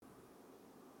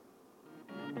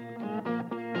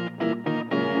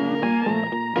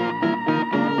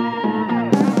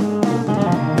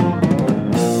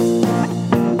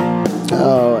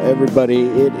everybody.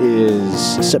 It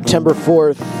is September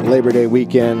 4th, Labor Day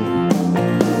weekend.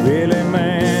 Really,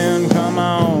 man, come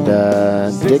on.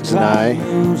 Diggs and I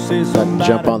got to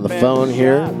jump on the phone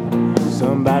here,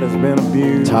 Somebody's been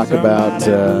abused. talk about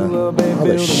all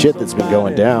the shit that's been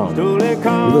going down. You're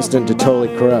listening to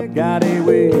Totally Corrupt.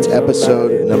 It's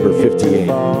episode number 58.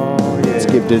 Let's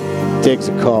give Diggs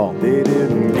a call. They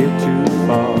didn't get too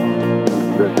far.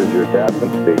 This is your captain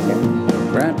speaking.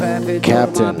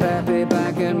 Captain.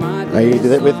 Are you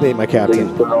with me, my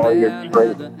captain?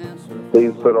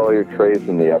 Please put all your trays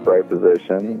in the upright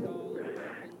position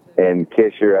and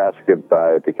kiss your ass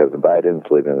goodbye because Biden's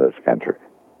leaving this country.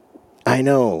 I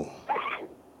know.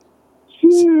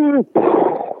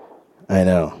 I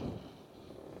know.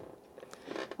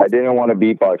 I didn't want to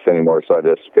beatbox anymore, so I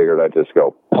just figured I'd just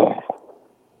go.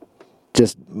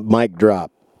 Just mic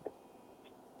drop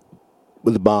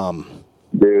with a bomb.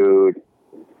 Dude.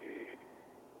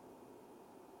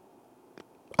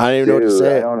 I don't even know what to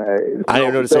say. I don't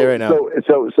even know what to say right now.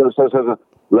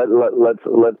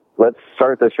 Let's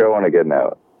start the show on a good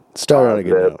note. Start on a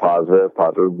good note. Positive.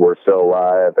 We're still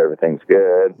alive. Everything's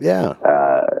good. Yeah.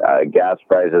 Gas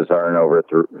prices aren't over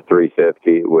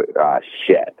 $3.50.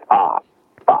 Shit. Fuck.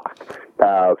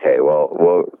 Okay. Well,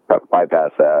 we'll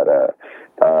bypass that.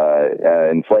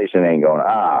 Inflation ain't going.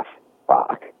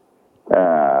 Fuck.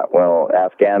 Well,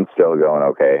 Afghan's still going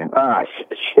okay.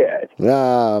 Shit.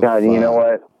 God, you know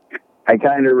what? I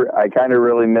kind of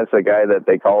really miss a guy that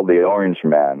they called the Orange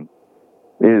Man.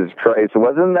 Jesus Christ!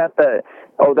 Wasn't that that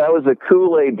was a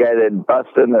Kool-Aid guy that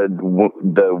bust in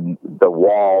the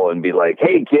wall and be like,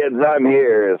 "Hey kids, I'm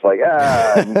here." It's like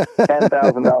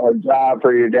 $10,000 job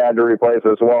for your dad to replace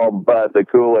this wall, but the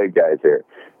Kool-Aid guy's here.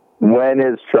 When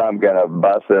is Trump gonna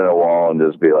bust in a wall and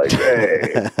just be like,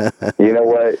 "Hey, you know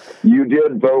what? You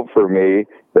did vote for me.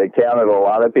 They counted a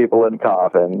lot of people in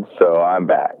coffins, so I'm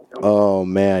back." Oh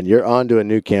man, you're onto a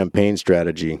new campaign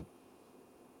strategy.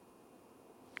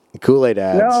 Kool-Aid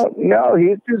ads. No,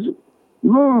 he's just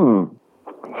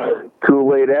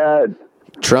Kool-Aid ad.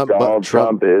 Donald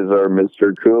Trump is our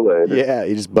Mr. Kool-Aid. Yeah,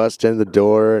 he just busts in the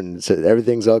door and said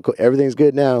everything's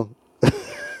good now.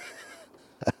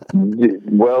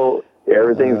 Well,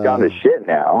 everything's gone to shit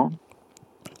now.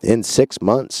 In 6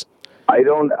 months. I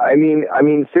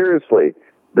mean, seriously,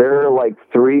 there are like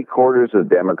 3/4 of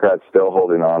Democrats still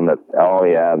holding on that, oh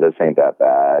yeah, this ain't that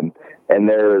bad. And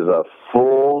there is a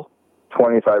full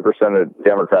 25% of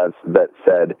Democrats that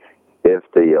said, if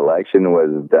the election was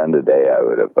done today, I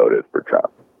would have voted for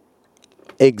Trump.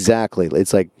 Exactly.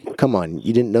 It's like, come on,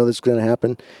 you didn't know this was going to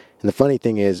happen? And the funny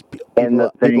thing is...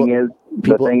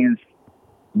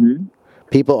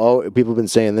 People have been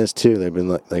saying this too. They've been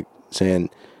like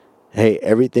saying, hey,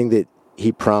 everything that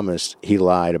he promised, he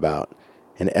lied about.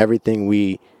 And everything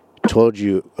we told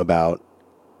you about,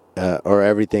 or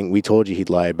everything we told you he'd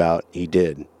lie about, he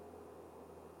did.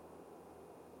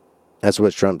 That's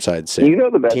what Trump's side saying. You know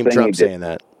the best Team thing Trump he did. saying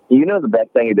that. You know the best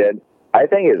thing he did? I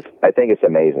think it's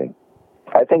amazing.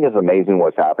 I think it's amazing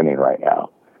what's happening right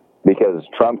now. Because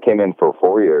Trump came in for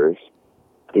 4 years.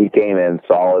 He came in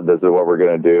solid. This is what we're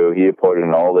going to do. He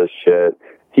appointed all this shit.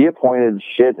 He appointed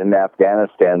shit in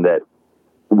Afghanistan that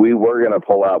we were going to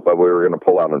pull out, but we were going to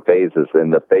pull out in phases,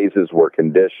 and the phases were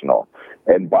conditional.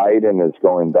 And Biden is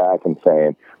going back and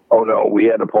saying, oh, no, we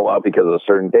had to pull out because of a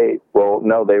certain date. Well,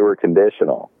 no, they were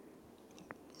conditional.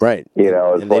 Right. You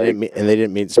know, and they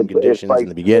didn't meet some conditions in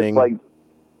the beginning.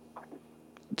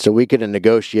 So we could have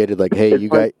negotiated like, hey, you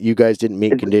guys didn't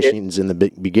meet conditions in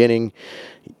the beginning.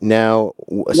 Now,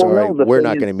 we're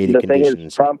not going to meet any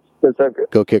conditions.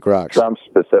 Go kick rocks. Trump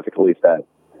specifically said.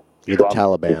 You're the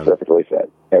Taliban. Specifically said,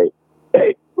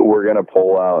 hey, we're going to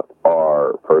pull out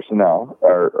our personnel,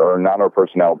 or not our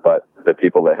personnel, but the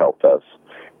people that helped us.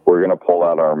 We're going to pull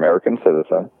out our American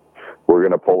citizen. We're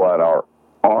going to pull out our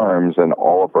arms and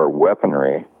all of our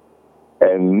weaponry,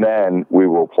 and then we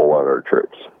will pull out our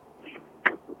troops.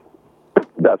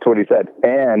 That's what he said.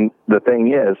 And the thing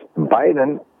is,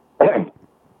 Biden,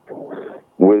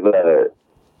 with the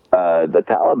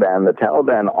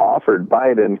Taliban offered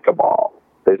Biden Kabul.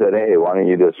 They said, hey, why don't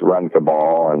you just run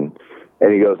Kabul? And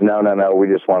he goes, no, we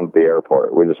just want the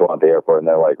airport. And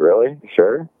they're like, really?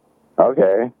 Sure?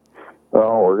 Okay.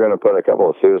 Well, we're going to put a couple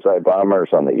of suicide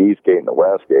bombers on the east gate and the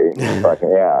west gate. Fucking,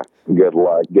 yeah, good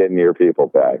luck getting your people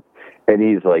back. And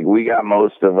he's like, we got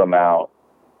most of them out.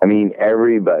 I mean,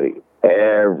 everybody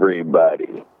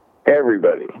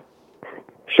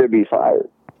should be fired.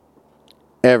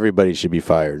 Everybody should be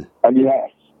fired. I mean,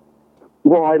 yes.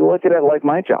 Well, I look at it like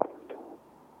my job.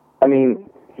 I mean,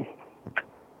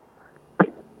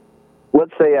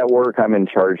 let's say at work I'm in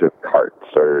charge of carts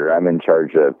or I'm in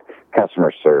charge of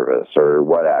customer service or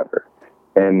whatever.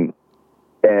 And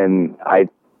I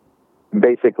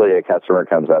basically a customer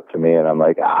comes up to me and I'm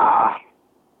like, I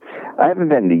haven't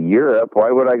been to Europe.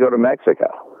 Why would I go to Mexico?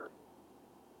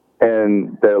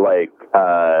 And they're like,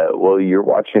 well, you're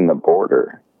watching the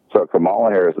border. So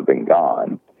Kamala Harris has been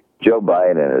gone. Joe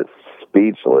Biden is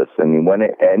speechless. And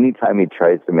anytime he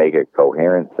tries to make a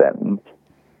coherent sentence,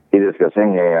 he just goes,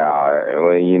 yeah,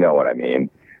 well, you know what I mean.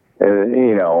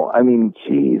 I mean,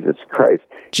 Jesus Christ.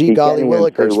 Gee golly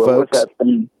willikers, folks. What's that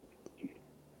thing?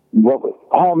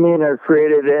 All men are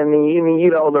created, and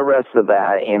the rest of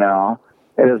that,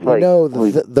 And it's like,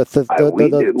 we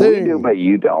do, but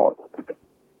you don't.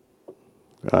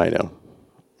 I know.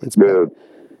 It's Dude,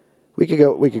 we could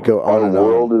go on and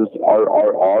on.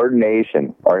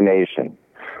 Our nation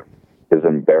is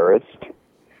embarrassed.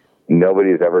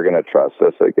 Nobody's ever going to trust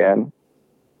us again.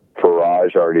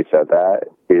 Farage already said that.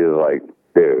 He's like,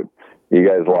 dude, you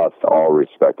guys lost all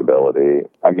respectability.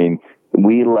 I mean,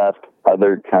 we left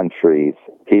other countries'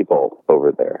 people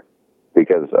over there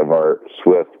because of our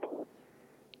swift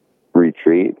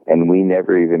retreat, and we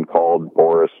never even called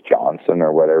Boris Johnson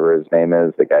or whatever his name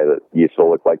is, the guy that used to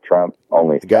look like Trump,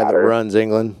 only the guy that runs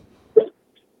England.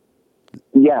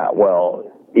 Yeah,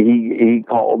 well, he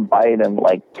called Biden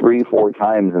like 3-4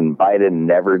 times, and Biden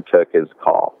never took his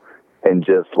call and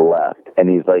just left. And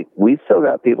he's like, we still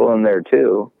got people in there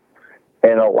too.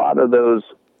 And a lot of those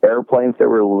airplanes that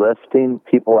were lifting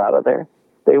people out of there,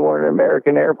 they weren't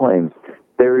American airplanes.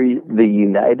 They're the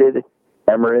United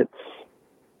Emirates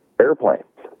airplanes.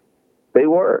 They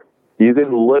were. You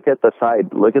can look at the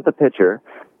side, look at the picture,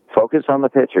 focus on the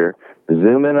picture,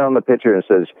 zoom in on the picture, and it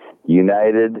says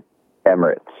United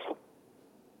Emirates.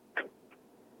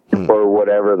 Or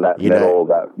whatever that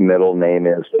middle name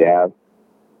is, yeah.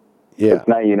 Yeah. It's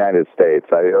not United States,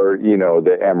 the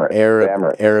Emirates.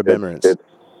 Arab Emirates. It's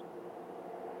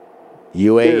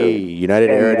UAE, United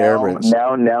Arab Emirates.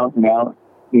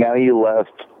 Now you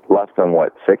left on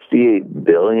what, $68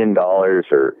 billion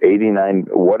or 89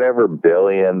 whatever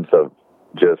billions of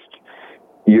just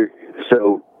you're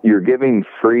giving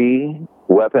free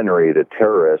weaponry to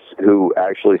terrorists who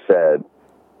actually said,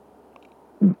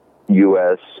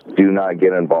 U.S. do not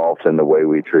get involved in the way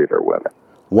we treat our women.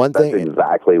 That's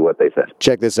exactly what they said.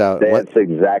 Check this out. That's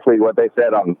exactly what they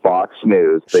said on Fox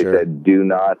News. They said, do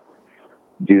not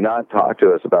talk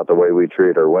to us about the way we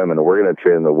treat our women. We're going to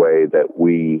treat them the way that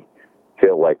we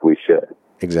feel like we should.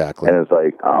 Exactly. And it's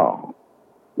like,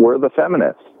 we're the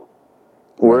feminists.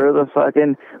 We're the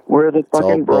fucking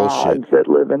broads that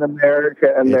live in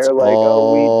America, and they're like,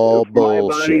 my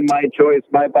body, my choice,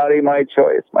 my body, my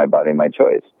choice, my body, my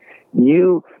choice.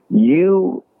 You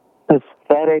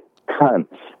pathetic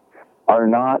cunts are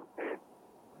not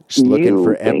just looking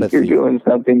for empathy. You're doing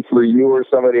something for you or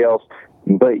somebody else,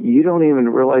 but you don't even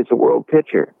realize the world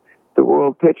picture. The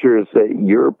world picture is that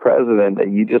your president that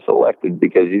you just elected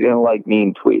because you didn't like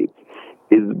mean tweets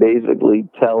is basically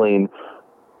telling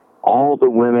all the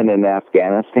women in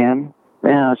Afghanistan,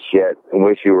 shit, I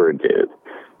wish you were a dude.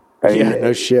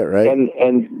 No shit, right?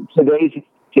 And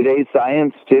today's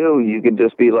science too, you could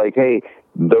just be like, hey,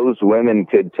 those women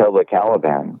could tell the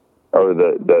Taliban or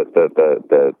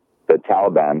the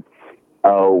Taliban,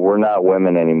 oh, we're not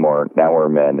women anymore, now we're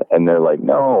men. And they're like,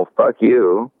 no, fuck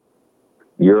you.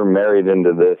 You're married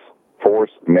into this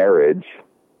forced marriage,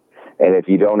 and if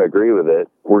you don't agree with it,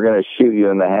 we're going to shoot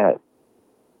you in the head.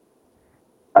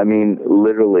 I mean,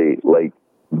 literally, like,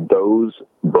 those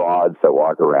broads that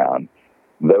walk around,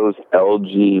 those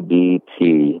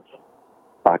LGBT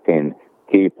fucking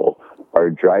people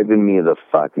are driving me the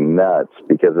fuck nuts,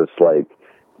 because it's like,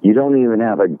 you don't even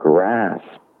have a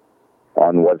grasp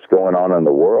on what's going on in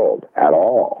the world at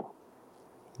all.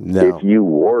 No. If you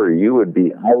were, you would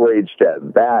be outraged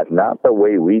at that, not the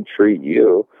way we treat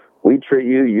you. We treat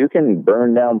you, you can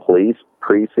burn down police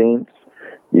precincts,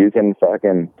 you can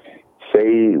fucking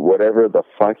say whatever the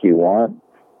fuck you want.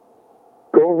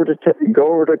 Go over to Cabal.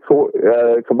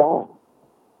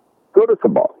 Go to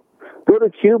Cabal. Go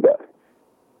to Cuba.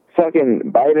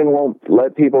 Fucking Biden won't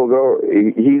let people go.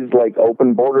 He's like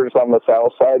open borders on the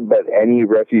south side, but any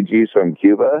refugees from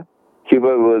Cuba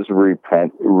was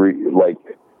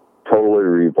totally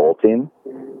revolting,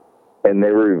 and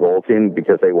they were revolting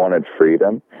because they wanted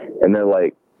freedom. And they're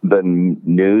like, the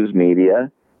news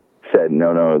media said,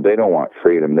 no, they don't want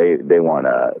freedom. They want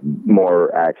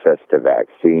more access to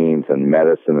vaccines and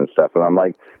medicine and stuff. And I'm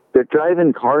like, they're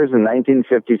driving cars in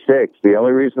 1956. The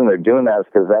only reason they're doing that is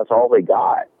because that's all they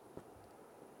got.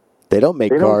 They don't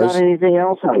make cars. They don't got anything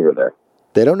else over there.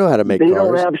 They don't know how to make cars. They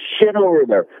don't have shit over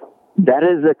there. That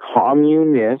is a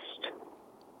communist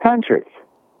country.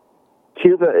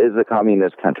 Cuba is a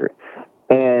communist country.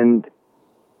 And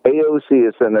AOC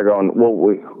is sitting there going, well,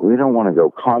 we don't want to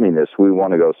go communist. We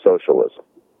want to go socialism.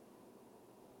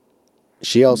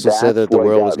 She also said that the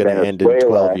world was going to end in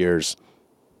 12 years.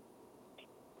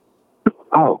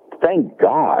 Oh, thank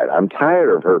God. I'm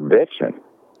tired of her bitching.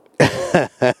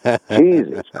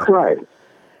 Jesus Christ.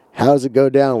 How does it go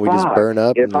down? We just burn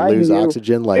up and lose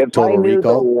oxygen like Total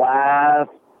Recall?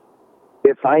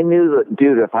 If I knew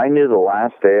the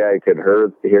last day I could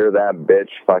hear that bitch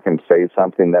fucking say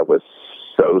something that was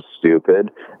so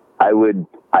stupid, I would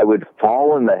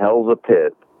fall in the hells of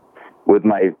pit with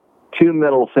my 2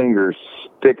 middle fingers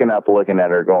sticking up looking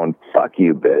at her going, fuck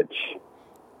you, bitch.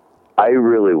 I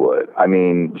really would. I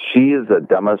mean, she is the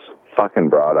dumbest fucking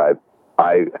broad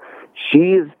she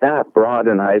is that broad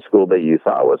in high school that you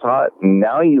thought was hot.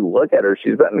 Now you look at her,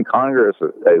 she's been in Congress,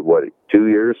 2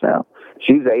 years now?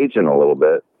 She's aging a little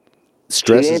bit.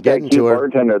 Stress is getting to her.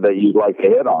 Bartender that you'd like to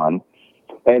hit on.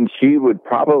 And she would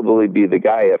probably be the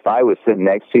guy, if I was sitting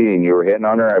next to you and you were hitting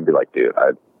on her, I'd be like, dude,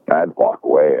 I'd walk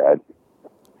away.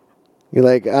 You're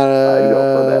like, I'd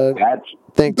go for that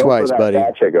think twice, buddy.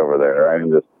 That chick over there.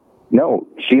 I'm just, no,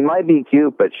 she might be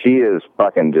cute, but she is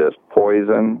fucking just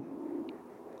poison.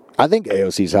 I think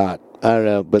AOC's hot. I don't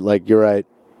know, but like, you're right.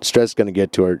 Stress is going to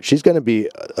get to her. She's going to be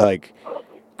like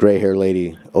gray hair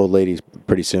lady, old lady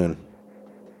pretty soon.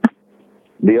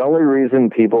 The only reason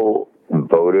people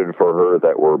voted for her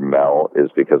that were Mel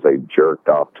is because they jerked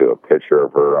off to a picture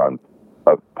of her on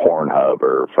a Pornhub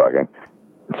or fucking,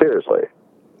 seriously.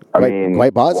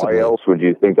 Quite possibly. Why else would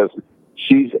you think this?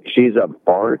 She's a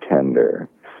bartender.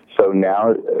 So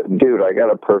now, dude, I got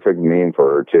a perfect meme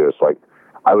for her too. It's like,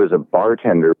 I was a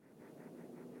bartender.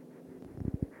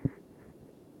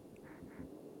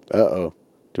 Uh-oh.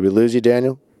 Did we lose you,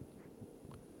 Daniel?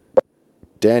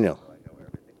 Daniel.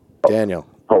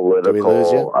 Political, did we lose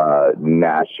you?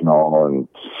 National, and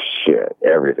shit,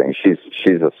 everything. She's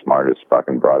the smartest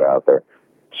fucking broad out there.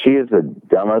 She is the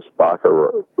dumbest box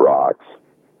of rocks.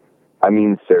 I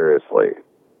mean, seriously.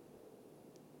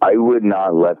 I would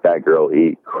not let that girl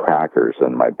eat crackers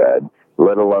in my bed,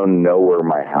 let alone know where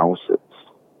my house is.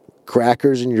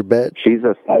 Crackers in your bed? She's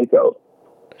a psycho.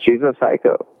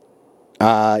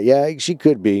 Yeah, she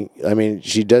could be. I mean,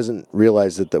 she doesn't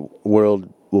realize that the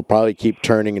world will probably keep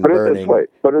turning and burning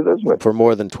Put it this way. For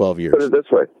more than 12 years. Put it this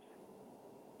way.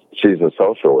 She's a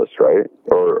socialist, right?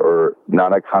 Or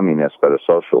not a communist, but a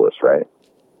socialist, right?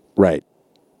 Right.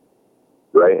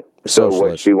 Right? Socialist. So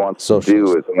what she wants to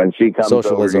do is when she comes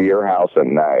over to your house at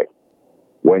night,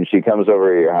 and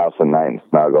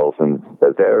snuggles and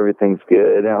says, everything's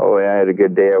good, oh, I had a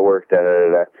good day at work,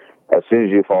 as soon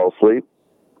as you fall asleep,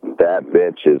 that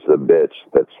bitch is the bitch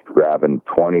that's grabbing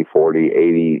 $20, $40,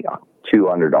 $80,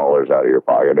 $200 out of your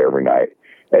pocket every night.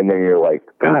 And then you're like,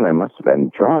 God, I must have been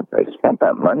drunk. I spent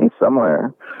that money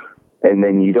somewhere. And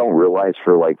then you don't realize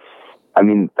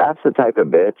that's the type of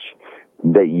bitch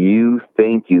that you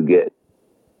think you get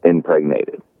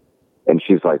impregnated. And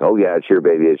she's like, oh yeah, it's your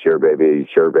baby. It's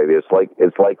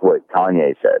like what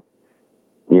Kanye said.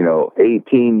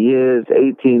 18 years,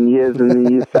 and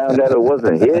then you found out it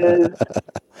wasn't his.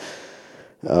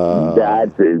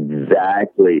 That's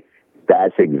exactly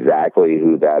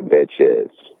who that bitch is.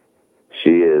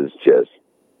 She is just,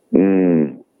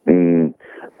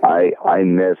 I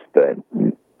miss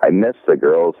the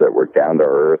girls that were down to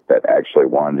earth that actually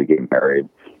wanted to get married.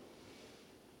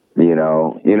 You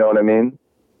know what I mean?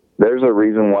 There's a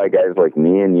reason why guys like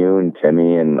me and you and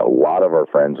Timmy and a lot of our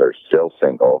friends are still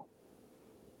single.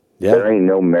 Yeah. There ain't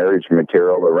no marriage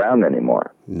material around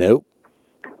anymore. Nope.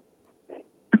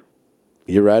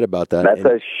 You're right about that. That's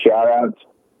a shout out.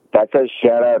 That's a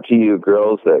shout out to you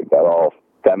girls that got all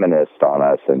feminist on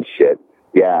us and shit.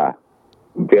 Yeah.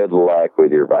 Good luck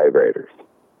with your vibrators.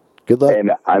 Good luck.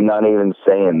 And I'm not even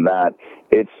saying that.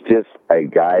 It's just a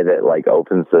guy that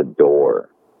opens the door.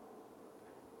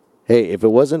 Hey, if it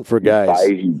wasn't for guys, buys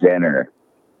you dinner.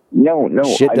 No.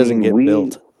 Shit doesn't get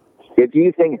built. If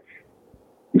you think,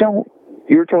 no,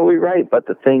 you're totally right. But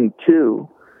the thing too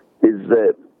is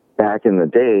that back in the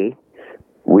day,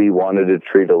 we wanted to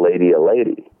treat a lady a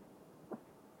lady.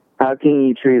 How can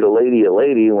you treat a lady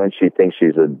when she thinks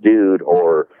she's a dude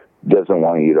or doesn't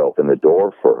want you to open the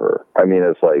door for her? I mean,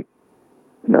 it's like,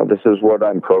 no, this is what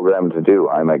I'm programmed to do.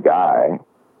 I'm a guy.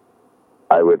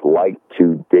 I would like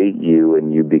to date you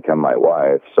and you become my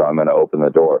wife, so I'm going to open the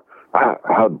door.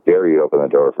 How dare you open the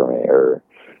door for me? Or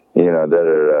You know, da, da,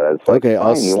 da. It's like, Okay,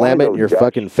 I'll fine, you slam wanna it go in your Dutch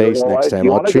fucking face your whole next life? time.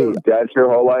 You I'll want to treat go Dutch your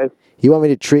whole life? you want me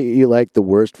to treat you like the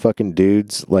worst fucking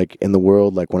dudes like in the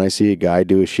world, like when I see a guy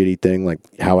do a shitty thing, like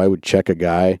how I would check a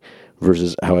guy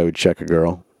versus how I would check a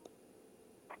girl.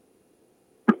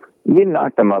 You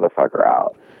knock the motherfucker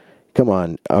out. Come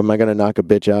on, am I gonna knock a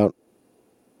bitch out?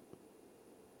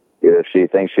 If she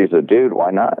thinks she's a dude,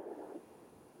 why not?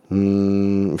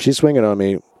 If she's swinging on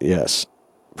me, yes,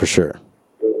 for sure.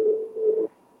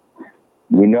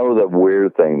 You know the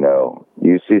weird thing, though?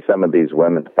 You see some of these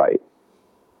women fight.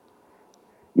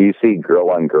 You see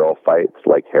girl-on-girl fights,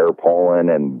 like hair pulling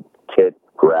and tit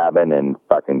grabbing and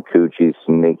fucking coochie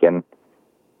sneaking.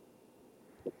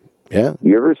 Yeah.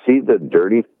 You ever see the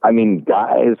dirty... I mean,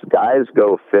 guys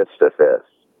go fist to fist.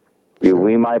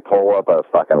 We might pull up a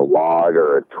fucking log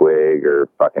or a twig or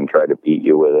fucking try to beat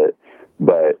you with it,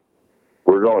 but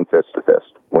we're going fist to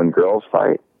fist. When girls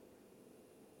fight,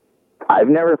 I've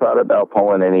never thought about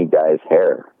pulling any guy's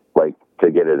hair, like, to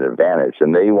get an advantage.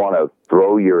 And they want to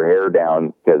throw your hair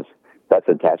down because that's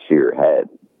attached to your head.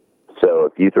 So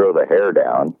if you throw the hair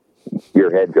down,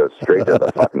 your head goes straight to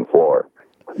the fucking floor.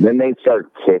 Then they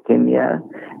start kicking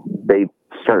you. They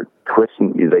start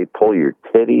twisting you. They pull your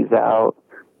titties out.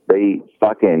 They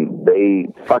fucking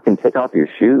take off your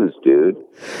shoes, dude.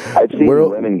 I've seen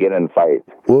women get in fights.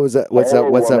 What was that? What's that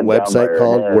website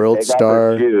called? World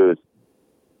Star. Dude,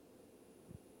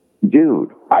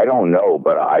 I don't know,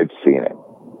 but I've seen it.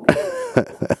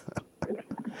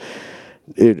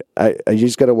 Dude, I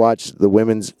just got to watch the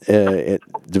women's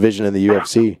division in the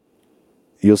UFC.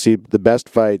 You'll see the best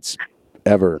fights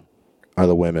ever are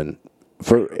the women.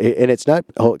 And it's not.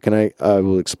 Oh, I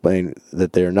will explain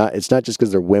that they're not. It's not just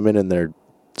because they're women and they're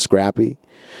scrappy.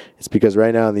 It's because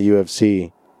right now in the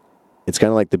UFC, it's kind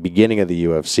of like the beginning of the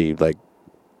UFC. Like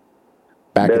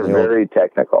they're very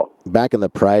technical. Back in the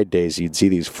Pride days, you'd see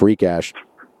these freak ass,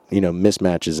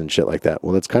 mismatches and shit like that.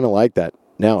 Well, it's kind of like that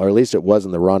now, or at least it was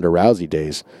in the Ronda Rousey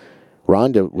days.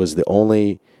 Ronda was the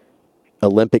only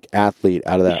Olympic athlete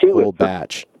out of that whole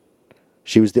batch.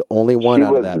 She was the only one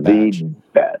out of that batch.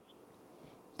 Best.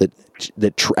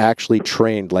 That actually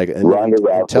trained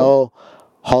until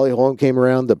Holly Holm came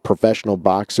around, the professional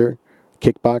boxer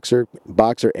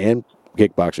and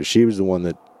kickboxer. She was the one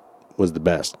that was the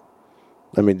best.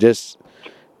 I mean, just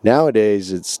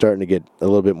nowadays it's starting to get a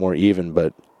little bit more even,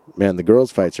 but man, the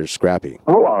girls' fights are scrappy.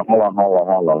 Hold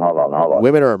on.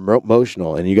 Women are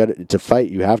emotional, and you got to fight.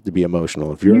 You have to be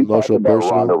emotional. If you're an emotional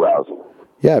person,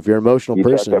 yeah, if you're an emotional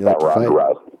person, you like to fight.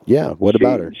 Yeah, what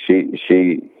about her?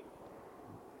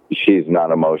 She's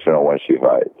not emotional when she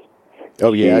fights.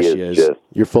 Oh yeah, she is.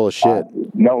 You're full of shit.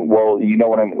 No, well, you know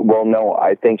what no,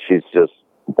 I think she's just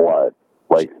blood.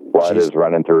 Like blood is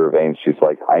running through her veins. She's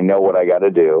like, I know what I got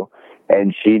to do,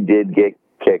 and she did get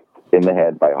kicked in the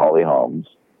head by Holly Holmes,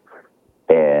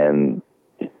 and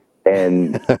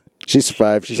she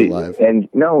survived. She's alive. And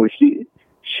no, she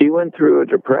went through a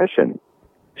depression.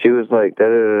 She was like da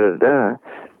da da da,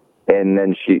 and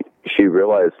then she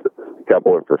realized a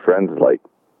couple of her friends like,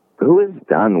 who has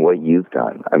done what you've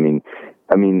done? I mean,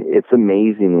 it's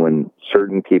amazing when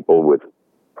certain people with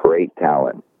great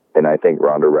talent, and I think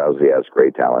Ronda Rousey has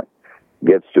great talent,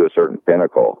 gets to a certain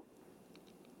pinnacle,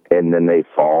 and then they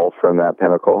fall from that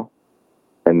pinnacle,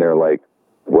 and they're like,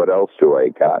 what else do I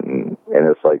got? And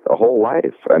it's like a whole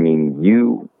life. I mean,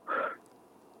 you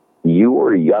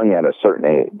were young at a certain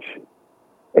age,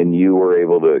 and you were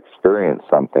able to experience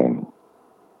something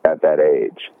at that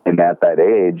age. And at that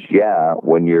age, yeah,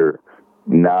 when you're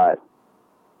not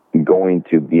going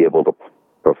to be able to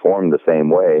perform the same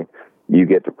way, you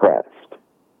get depressed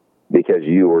because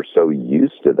you were so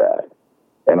used to that.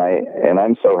 And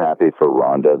I'm so happy for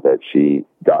Rhonda that she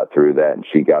got through that and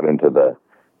she got into the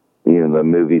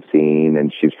movie scene,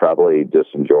 and she's probably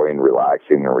just enjoying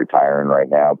relaxing and retiring right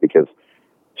now because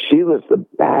she was the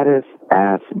baddest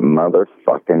ass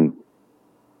motherfucking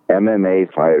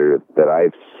MMA fighter that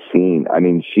I've seen. I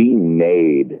mean, she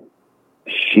made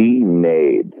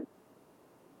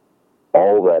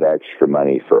all that extra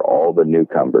money for all the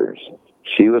newcomers.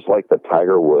 She was like the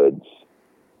Tiger Woods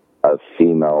of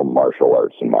female martial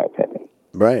arts, in my opinion.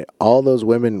 Right. All those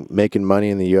women making money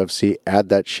in the UFC, add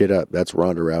that shit up. That's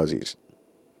Ronda Rousey's.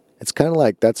 It's kind of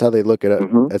like, that's how they look at it.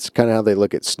 Mm-hmm. That's kind of how they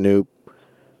look at Snoop.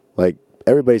 Like,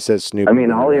 everybody says Snoop. I mean,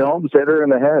 Holly Holmes hit her in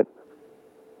the head.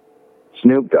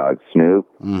 Snoop Dogg.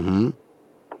 Mm-hmm.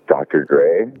 Dr.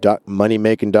 Dre.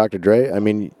 Money-making Dr. Dre. I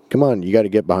mean, come on. You got to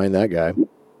get behind that guy.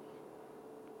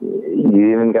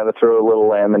 You even got to throw a little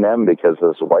Eminem because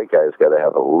this white guy's got to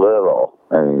have a little.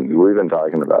 I mean, we've been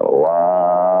talking about a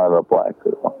lot of black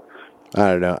people.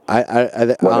 I don't know.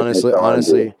 I honestly,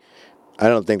 I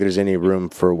don't think there's any room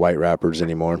for white rappers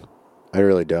anymore. I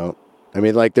really don't. I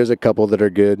mean, like, there's a couple that are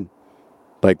good.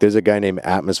 Like, there's a guy named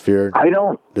Atmosphere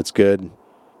that's good. And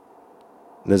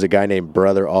there's a guy named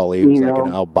Brother Ollie who's like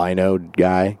an albino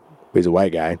guy. He's a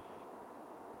white guy.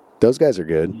 Those guys are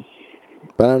good.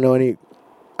 But I don't know any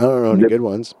good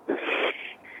ones.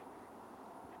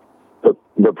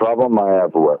 The problem I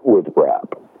have with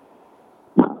rap,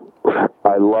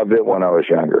 I loved it when I was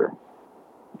younger.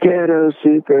 Ghetto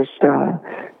superstar,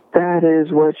 that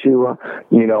is what you are.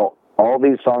 You know, all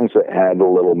these songs that had a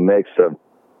little mix of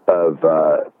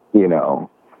you know,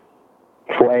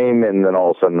 Flame, and then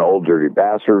all of a sudden Old Dirty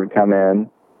Bastard would come in.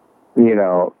 You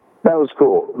know, that was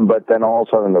cool. But then all of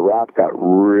a sudden the rap got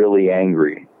really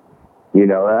angry. You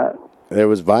know that? It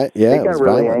was it got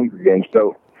really angry. And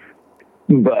so,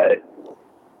 but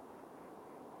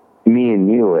me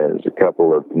and you, as a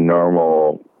couple of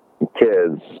normal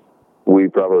kids, we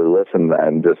probably listened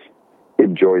and just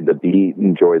enjoyed the beat,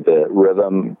 enjoyed the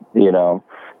rhythm, you know.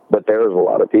 But there was a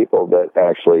lot of people that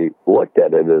actually looked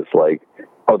at it as like,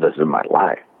 oh, this is my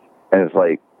life. And it's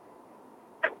like,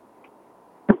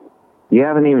 you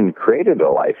haven't even created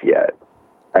a life yet.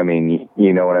 I mean,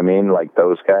 you know what I mean? Like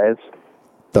those guys.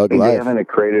 Thug life. They haven't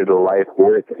created a life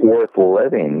worth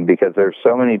living, because there's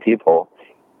so many people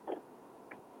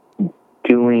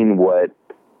doing what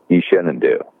you shouldn't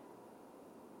do.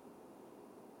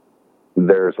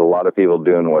 There's a lot of people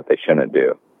doing what they shouldn't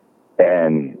do.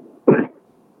 And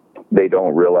they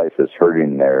don't realize it's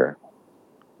hurting their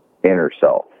inner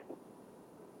self.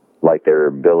 Like their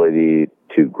ability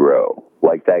to grow.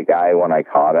 Like that guy, when I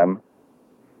caught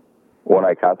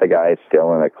the guy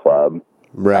still in a club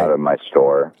out of my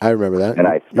store. I remember that. And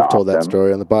I stopped You've told that him.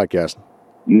 story on the podcast.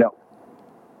 No,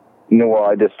 well,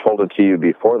 I just told it to you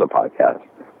before the podcast.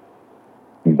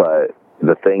 But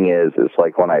the thing is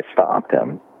like when I stopped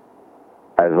him,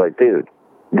 I was like, dude,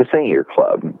 this ain't your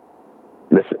club.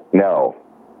 No,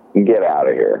 get out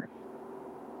of here.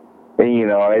 And, you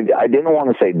know, I didn't want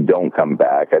to say don't come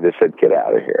back. I just said, get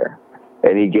out of here.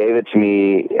 And he gave it to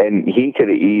me, and he could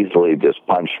have easily just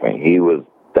punched me. He was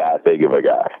that big of a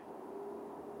guy.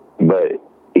 But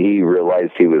he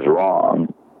realized he was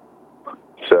wrong.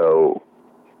 So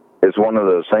it's one of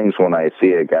those things when I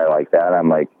see a guy like that, I'm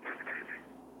like,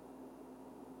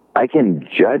 I can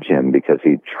judge him because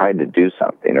he tried to do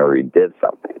something or he did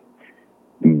something.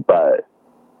 But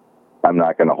I'm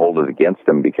not going to hold it against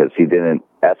him because he didn't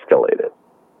escalate it.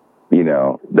 You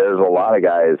know, there's a lot of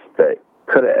guys that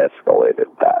could have escalated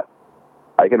that.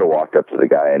 I could have walked up to the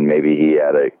guy and maybe he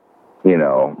had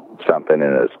something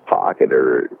in his pocket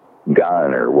or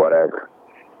gun or whatever.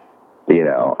 You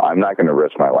know, I'm not going to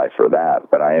risk my life for that,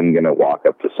 but I am going to walk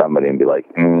up to somebody and be like,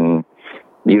 you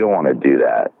don't want to do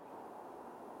that.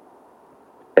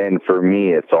 And for me,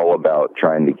 it's all about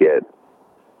trying to get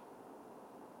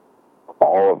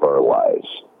all of our lives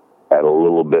at a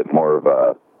little bit more of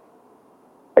a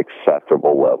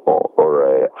acceptable level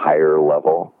or a higher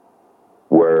level,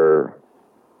 where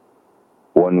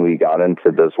when we got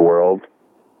into this world,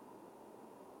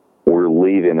 we're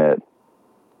leaving it,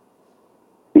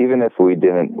 even if we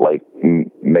didn't like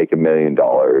make $1 million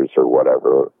or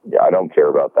whatever. I don't care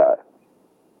about that.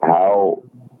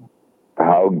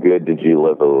 How good did you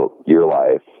live your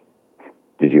life?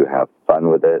 Did you have fun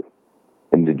with it?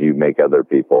 And did you make other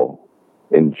people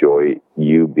enjoy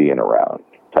you being around,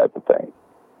 type of thing?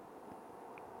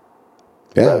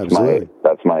 Yeah, absolutely.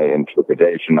 That's my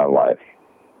interpretation on life.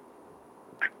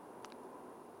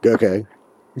 Okay.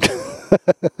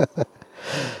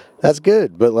 That's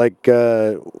good, but like,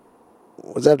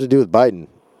 what's that have to do with Biden?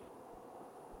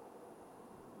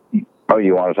 Oh,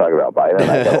 you want to talk about Biden?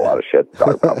 I got a lot of shit to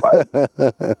talk about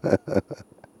Biden.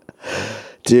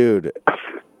 Dude,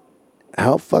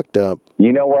 how fucked up?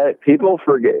 You know what? People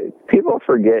forget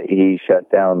he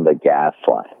shut down the gas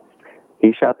lines.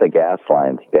 He shut the gas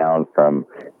lines down from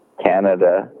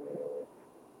Canada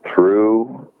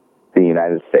through the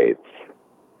United States.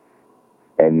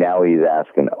 And now he's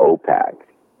asking OPEC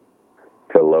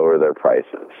to lower their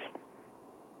prices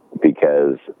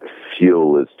because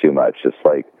fuel is too much. It's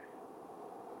like,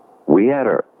 we had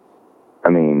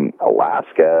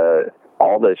Alaska,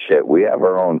 all this shit, we have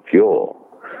our own fuel.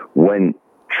 When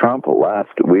Trump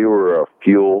left, we were a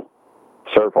fuel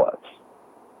surplus.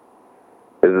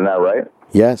 Isn't that right?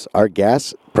 Yes, our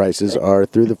gas prices are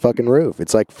through the fucking roof.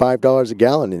 It's like $5 a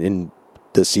gallon in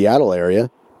the Seattle area.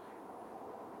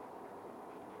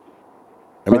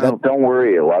 I mean, don't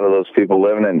worry. A lot of those people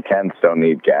living in tents don't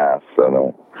need gas, so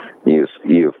don't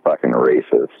you fucking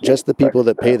racist. Just the people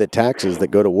that pay the taxes that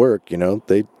go to work, you know,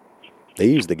 they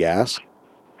use the gas.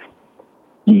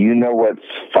 You know what's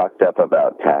fucked up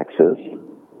about taxes?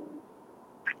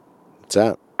 What's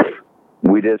that?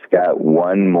 We just got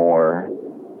one more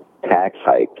tax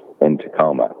hike in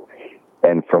Tacoma.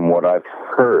 And from what I've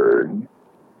heard,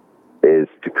 is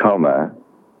Tacoma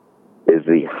is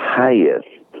the highest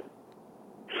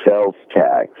sales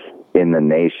tax in the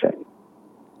nation.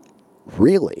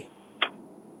 Really?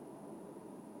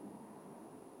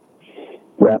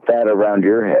 Wrap that around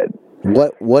your head.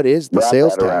 What is the Wrap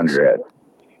sales that around tax? your head.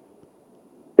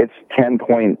 It's 10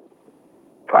 point,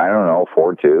 I don't know,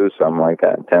 42, something like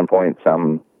that. 10 point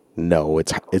something. No,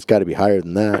 it's got to be higher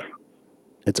than that.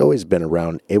 It's always been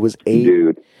around. It was 8.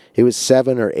 Dude. It was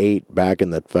 7 or 8 back in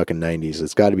the fucking 90s.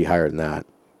 It's got to be higher than that.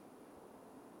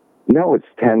 No, it's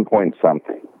 10 point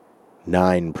something.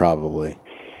 9 probably.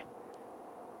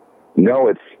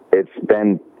 No, it's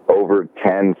been over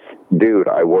 10. Dude,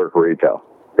 I work retail.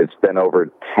 It's been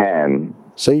over 10.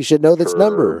 So you should know this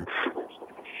number.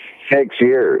 6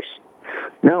 years.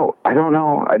 No, I don't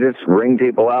know. I just ring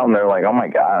people out and they're like, oh my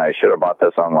God, I should have bought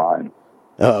this online.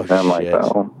 Oh, and I'm like, shit.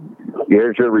 well,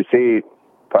 here's your receipt.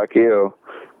 Fuck you.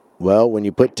 Well, when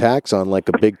you put tax on like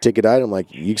a big ticket item,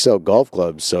 like you sell golf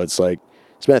clubs, so it's like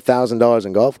spend $1,000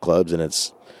 in golf clubs, and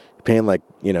it's paying like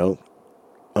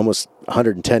almost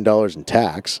 $110 in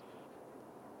tax,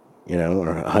 or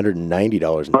 $190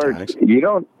 in Mark, tax. you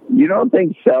don't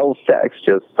think sales tax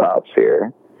just stops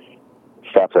here?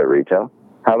 Stops at retail?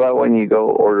 How about when you go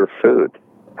order food?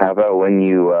 How about when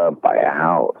you buy a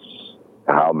house?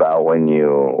 How about when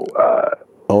you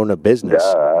own a business?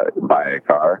 Buy a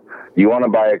car? You want to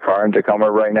buy a car in Tacoma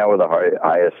right now with the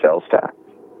highest sales tax?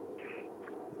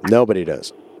 Nobody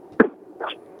does.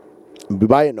 We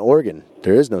buy it in Oregon.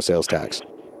 There is no sales tax.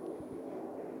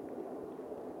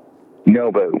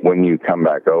 No, but when you come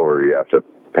back over, you have to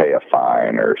pay a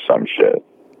fine or some shit.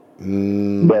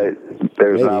 But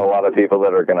there's maybe. not a lot of people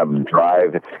that are going to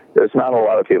drive. There's not a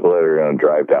lot of people that are going to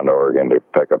drive down to Oregon to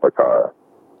pick up a car.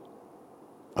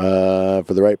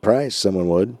 For the right price, someone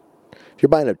would. If you're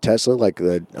buying a Tesla, like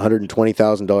the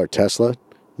 $120,000 Tesla,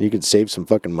 you could save some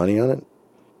fucking money on it.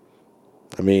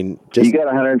 I mean, just you got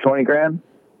 120 grand.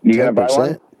 You gonna buy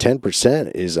one?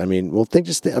 10% is. I mean, well, I'm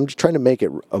just trying to make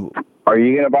it. Are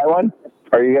you gonna buy one?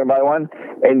 Are you gonna buy one?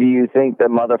 And do you think the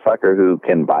motherfucker who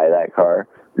can buy that car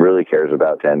really cares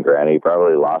about 10 grand? He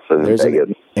probably lost it in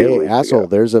Vegas. Hey, asshole!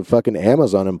 There's a fucking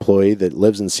Amazon employee that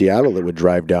lives in Seattle that would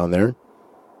drive down there.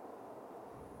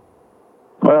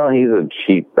 Well, he's a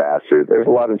cheap bastard. There's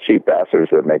a lot of cheap bastards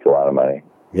that make a lot of money.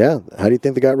 Yeah. How do you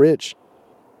think they got rich?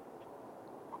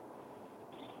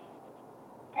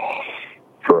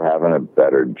 For having a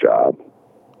better job.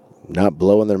 Not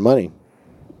blowing their money.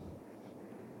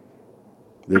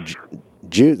 They're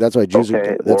Jews. That's why Jews.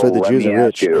 Okay, That's why the Jews are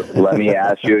rich. Let me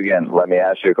ask you again. Let me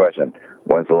ask you a question.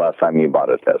 When's the last time you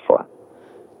bought a Tesla?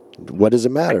 What does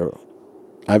it matter?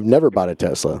 I've never bought a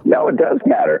Tesla. No, it does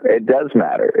matter. It does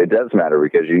matter. It does matter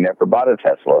because you never bought a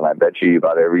Tesla, and I bet you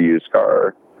bought every used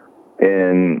car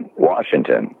in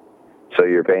Washington. So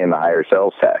you're paying the higher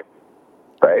sales tax,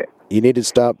 right? You need to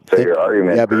stop. So your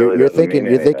argument. Yeah, but really you're doesn't thinking.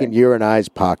 mean You're thinking anything. you're in I's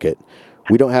pocket.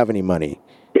 We don't have any money,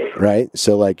 right?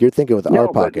 So like you're thinking with our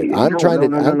pocket. I'm trying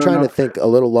to think a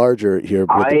little larger here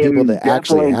with the people that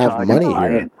actually have money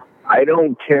here. I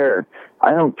don't care.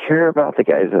 I don't care about the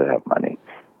guys that have money.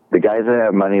 The guys that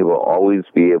have money will always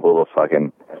be able to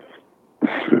fucking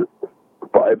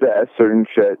bypass certain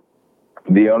shit.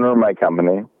 The owner of my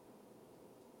company,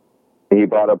 he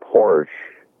bought a Porsche,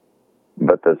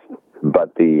 but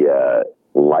the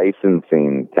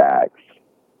licensing tax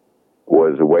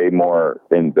was way more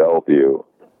in Bellevue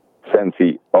since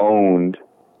he owned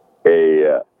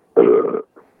a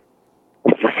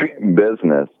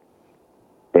business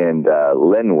in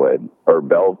Linwood or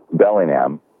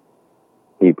Bellingham.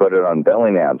 He put it on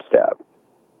Bellingham's tab.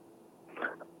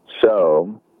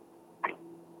 So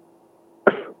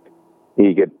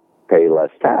he could pay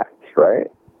less tax, right?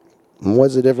 And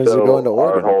what's the difference of going to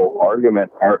Oregon? Our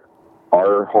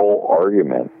whole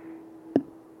argument,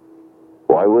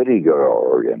 why would he go to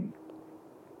Oregon?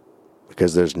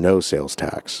 Because there's no sales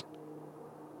tax.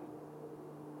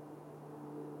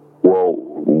 Well,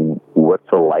 what's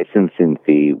the licensing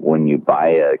fee when you buy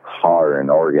a car in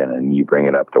Oregon and you bring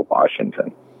it up to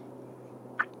Washington?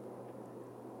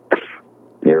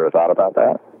 You ever thought about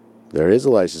that? There is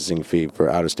a licensing fee for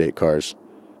out-of-state cars.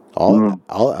 All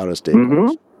out-of-state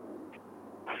cars.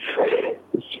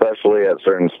 Especially at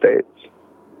certain states.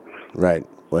 Right.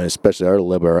 Well, especially our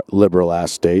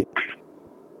liberal-ass state.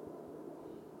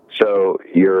 So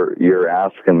you're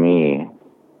asking me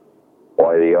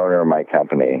why the owner of my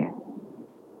company,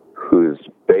 who's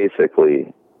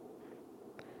basically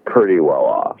pretty well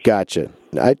off. Gotcha.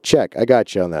 I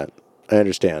got you on that. I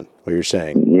understand what you're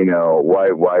saying. You know,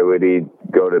 why would he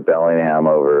go to Bellingham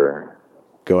over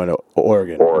Going to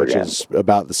Oregon, which is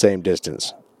about the same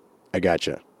distance. I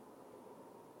gotcha.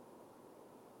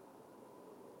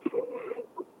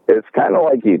 It's kind of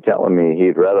like you telling me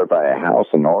he'd rather buy a house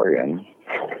in Oregon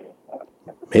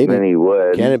Maybe. than he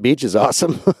would. Cannon Beach is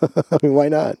awesome. I mean, why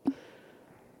not?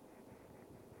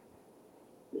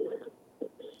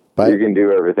 But You can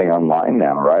do everything online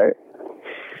now, right?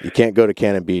 you can't go to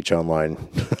Cannon Beach online.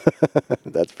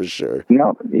 That's for sure.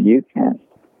 No, you can.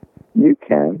 You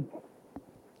can.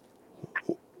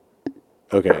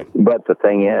 Okay. But the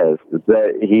thing is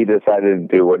that he decided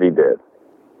to do what he did.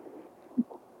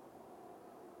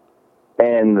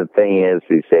 And the thing is,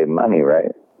 he saved money,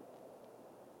 right?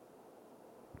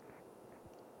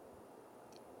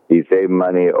 He saved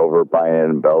money over buying it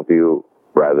in Bellevue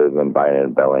rather than buying it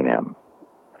in Bellingham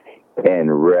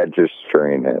and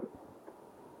registering it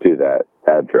to that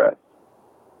address.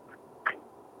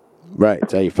 Right.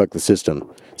 That's how you fuck the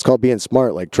system. It's called being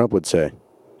smart, like Trump would say.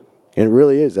 And it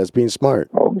really is. That's being smart.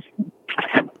 Oh,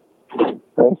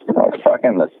 that's not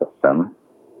fucking the system.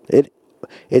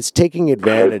 It's taking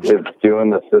advantage. It's doing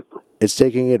the system. It's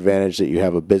taking advantage that you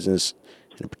have a business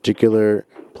in a particular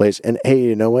place. And hey,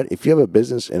 you know what? If you have a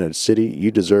business in a city, you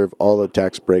deserve all the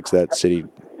tax breaks that city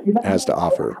has to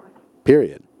offer.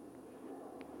 Period.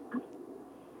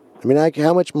 I mean,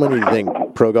 how much money do you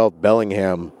think Pro Golf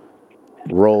Bellingham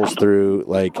rolls through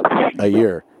like a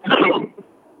year?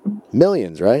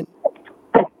 Millions, right?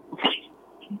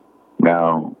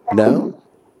 No. No?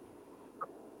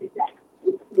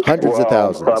 Hundreds of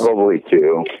thousands. Probably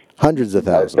two. Hundreds of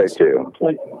I'd say thousands.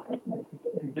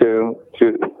 two.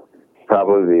 Two.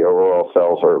 Probably the overall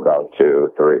sales are about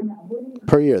 2, 3.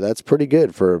 Per year. That's pretty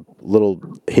good for a little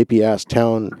hippie-ass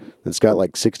town that's got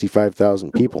like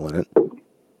 65,000 people in it.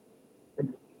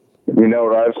 You know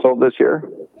what I've sold this year?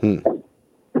 $1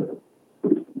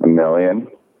 million.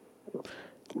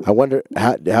 I wonder,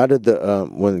 how did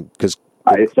the, because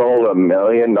I sold $1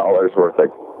 million worth of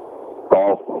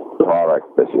golf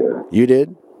product this year. you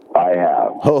did? I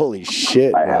have. Holy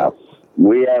shit. I have.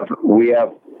 We have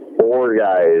 4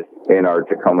 guys in our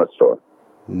Tacoma store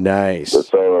Nice. that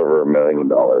sold over $1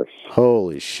 million.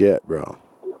 Holy shit, bro.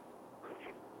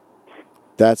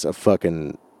 That's a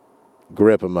fucking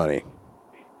grip of money.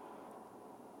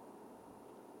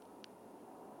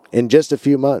 In just a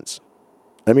few months.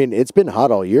 I mean, it's been hot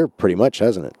all year pretty much,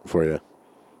 hasn't it, for you?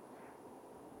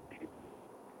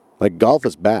 Like, golf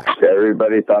is back.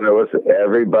 Everybody thought it was,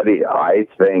 I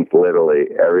think literally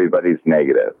everybody's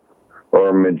negative, or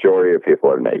a majority of people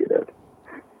are negative.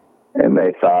 And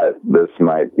they thought this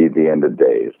might be the end of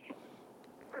days.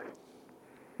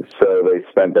 So they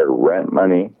spent their rent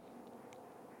money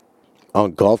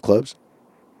On golf clubs?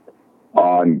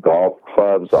 on golf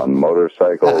clubs, on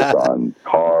motorcycles, on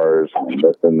cars, and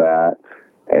this and that.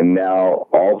 And now,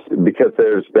 also, because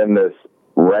there's been this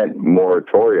rent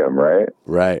moratorium, right?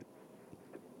 Right.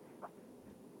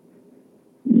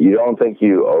 You don't think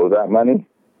you owe that money?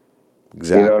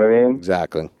 Exactly. You know what I mean?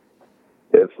 Exactly.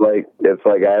 It's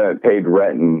like I haven't paid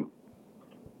rent in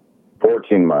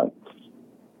 14 months.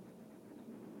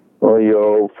 Well, you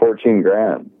owe 14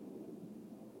 grand.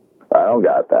 I don't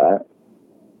got that.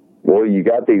 Well, you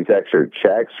got these extra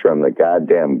checks from the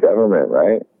goddamn government,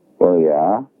 right? Well,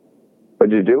 yeah.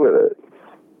 What'd you do with it?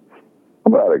 I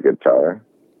bought a guitar.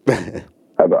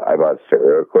 I bought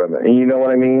stereo equipment. And you know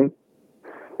what I mean?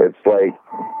 It's like,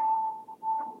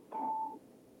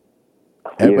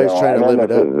 Everybody's trying to live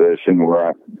it up. I'm in a position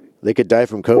where They could die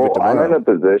from COVID I'm in tomorrow. a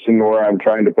position where I'm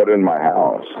trying to put in my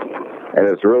house. And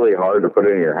it's really hard to put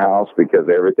in your house because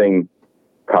everything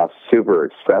costs super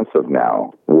expensive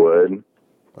now. Wood.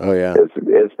 Oh, yeah.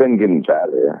 It's been getting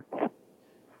better.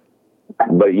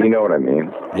 But you know what I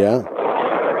mean. Yeah.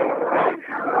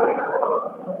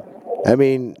 I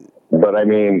mean,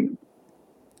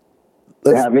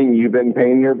 haven't you been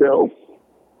paying your bills?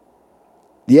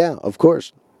 Yeah, of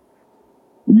course.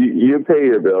 You pay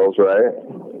your bills, right?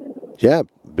 Yeah,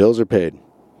 bills are paid.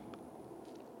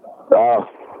 Oh,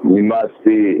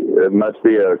 it must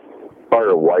be a part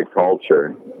of white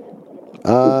culture.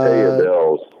 To pay your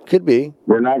bills. Could be.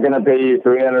 We're not going to pay you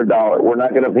 $300. We're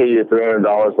not going to pay you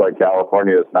 $300 like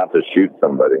California is not to shoot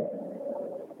somebody.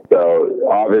 So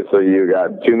obviously you got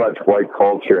too much white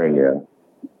culture in you.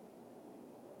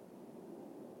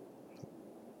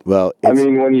 Well,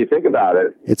 when you think about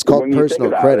it, it's called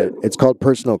personal credit. It's called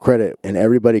personal credit, and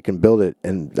everybody can build it.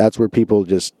 And that's where people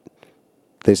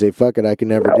they say, "Fuck it, I can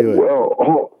never do it."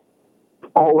 Well,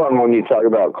 hold on. When you talk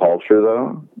about culture,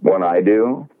 though, when I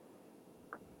do,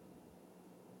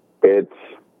 it's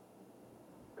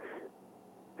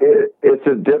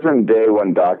a different day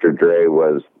when Dr. Dre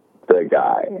was the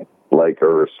guy, like,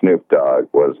 or Snoop Dogg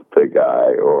was the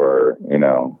guy, or, you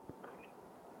know,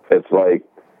 it's like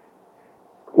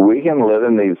we can live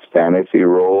in these fantasy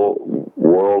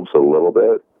worlds a little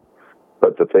bit,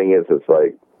 but the thing is, it's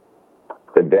like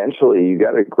eventually you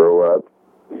got to grow up,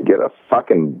 get a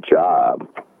fucking job,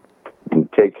 and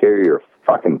take care of your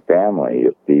fucking family,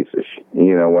 you piece of shit.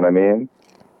 You know what I mean?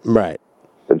 Right.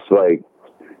 It's like,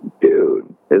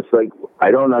 dude, it's like,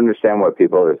 I don't understand what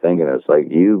people are thinking. It's like,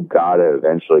 you gotta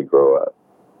eventually grow up.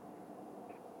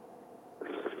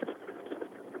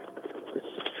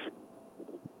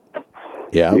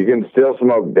 Yeah. You can still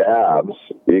smoke dabs.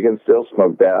 But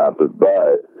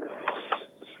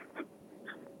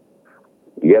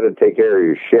you gotta take care of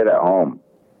your shit at home.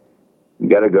 You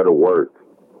gotta go to work.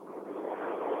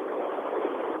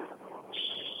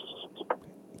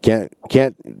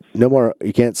 No more.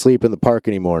 You can't sleep in the park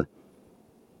anymore.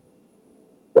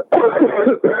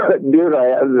 Dude, I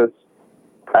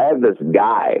have this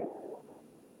guy,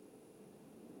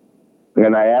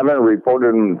 and I haven't reported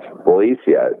him to police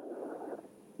yet,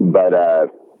 but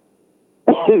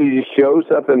he shows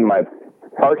up in my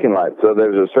parking lot. So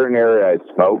there's a certain area I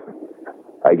smoke.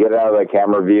 I get out of the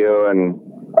camera view and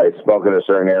I smoke in a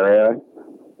certain area.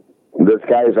 This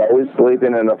guy's always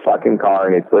sleeping in a fucking car,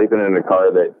 and he's sleeping in a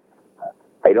car that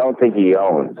I don't think he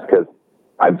owns, because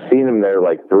I've seen him there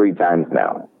like 3 times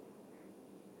now.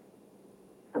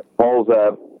 Pulls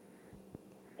up,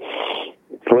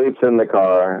 sleeps in the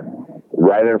car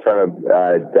right in front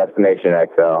of Destination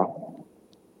XL.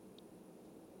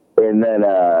 And then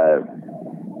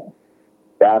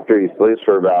after he sleeps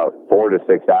for about 4 to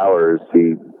 6 hours,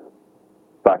 he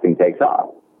fucking takes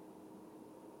off.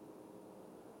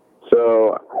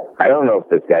 So I don't know if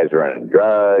this guy's running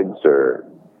drugs or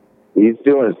he's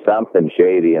doing something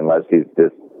shady, unless he's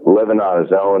just living on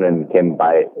his own and can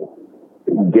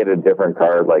get a different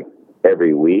car like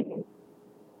every week,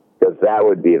 because that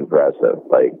would be impressive.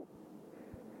 Like,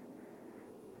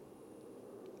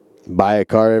 buy a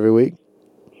car every week?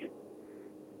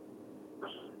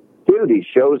 Dude, he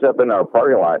shows up in our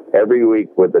parking lot every week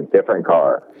with a different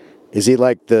car. Is he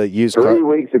like the used car? 3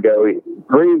 weeks ago,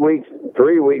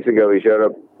 he showed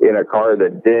up in a car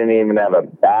that didn't even have a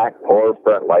back or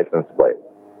front license plate.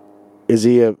 Is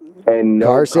he a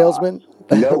car salesman?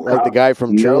 No like cops. the guy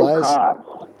from True Lies?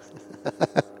 Cops.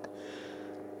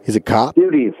 He's a cop?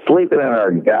 Dude, he's sleeping in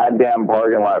our goddamn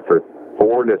parking lot for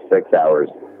 4 to 6 hours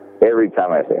every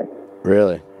time I see him.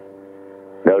 Really?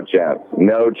 No chance.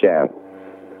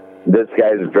 This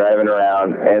guy's driving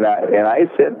around, and I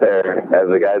sit there as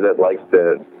a guy that likes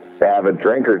to have a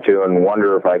drink or two and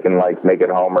wonder if I can, like, make it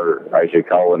home, or I should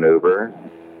call an Uber,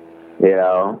 you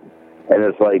know? And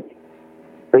it's like,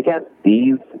 they got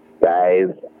these guys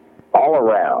all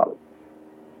around,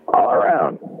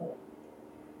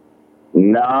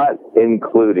 not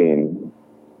including,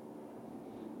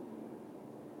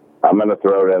 I'm going to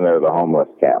throw it in there, the homeless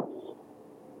camps.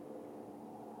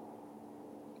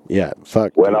 Yeah,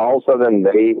 fuck. When all of a sudden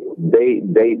they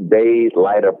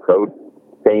light a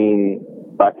propane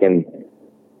fucking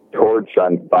torch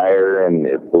on fire and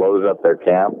it blows up their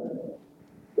camp.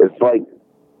 It's like,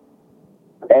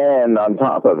 and on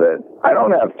top of it, I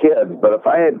don't have kids, but if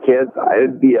I had kids,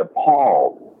 I'd be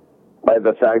appalled by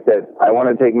the fact that I want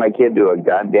to take my kid to a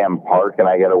goddamn park and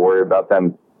I got to worry about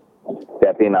them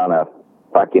stepping on a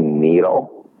fucking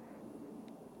needle.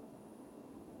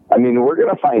 I mean, we're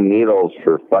going to find needles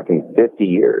for fucking 50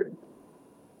 years.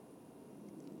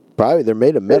 Probably they're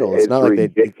made of metal. It's not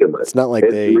ridiculous. Like it's not like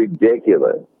it's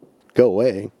ridiculous. Go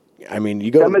away. I mean, you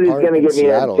go Somebody's to the park going to in give me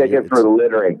Seattle, a ticket for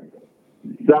littering.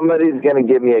 Somebody's going to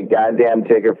give me a goddamn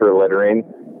ticket for littering.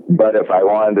 But if I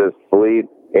wanted to sleep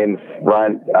in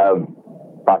front of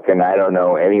fucking, I don't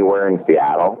know, anywhere in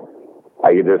Seattle,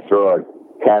 I could just throw a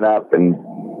tent up and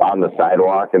on the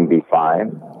sidewalk and be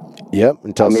fine. Yep,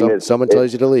 until someone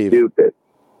tells you to leave. Stupid.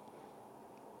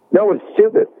 No, it's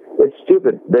stupid. It's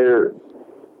stupid.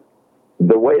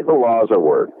 The way the laws are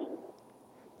worked,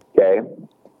 okay,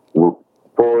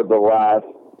 for the last,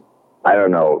 I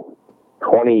don't know,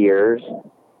 20 years,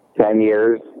 10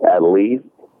 years at least,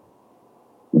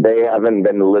 they haven't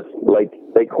been like,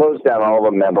 they closed down all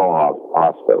the mental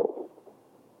hospitals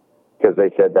because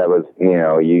they said that was, you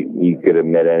know, you could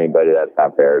admit anybody, that's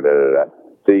not fair,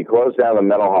 So you close down the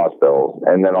mental hospitals,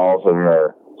 and then all of a sudden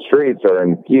our streets are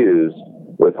infused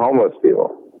with homeless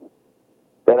people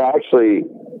that actually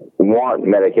want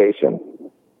medication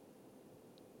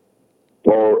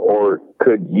or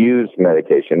could use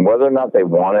medication. Whether or not they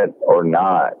want it or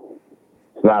not,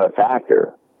 it's not a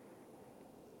factor.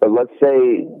 but let's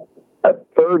say a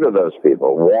third of those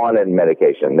people wanted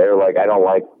medication. They're like, I don't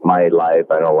like my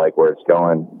life. I don't like where it's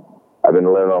going. I've been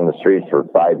living on the streets for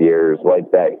 5 years.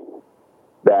 Like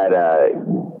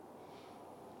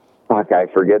fuck, I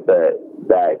forget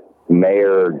that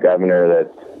mayor or governor that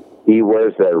he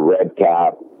wears a red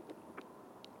cap.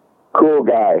 Cool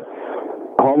guy.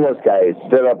 Homeless guy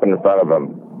stood up in front of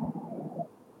him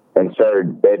and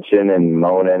started bitching and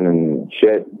moaning and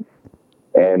shit.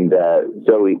 And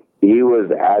so he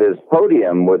was at his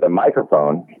podium with a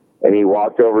microphone, and he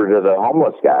walked over to the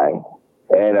homeless guy,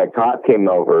 and a cop came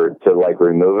over to like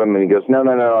remove him, and he goes, no,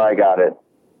 I got it.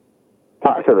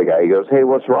 Talk to the guy. He goes, hey,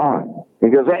 what's wrong? He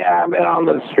goes, hey, I've been on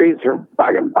the streets for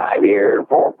fucking 5 years,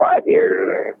 4 or 5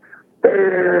 years.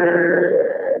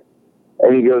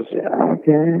 And he goes,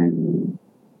 okay.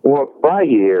 What brought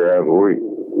you here?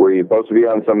 Were you supposed to be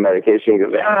on some medication? He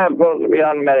goes, I'm supposed to be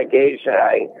on medication.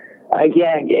 I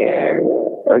can't get here.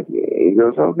 Okay. He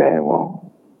goes, okay,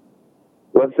 well,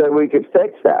 let's say we could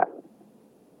fix that.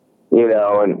 You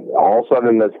know, and all of a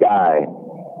sudden this guy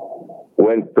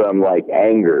went from like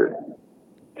anger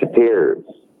to tears.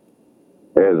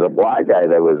 There's a black guy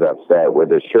that was upset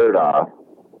with his shirt off,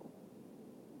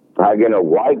 hugging a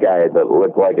white guy that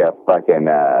looked like a fucking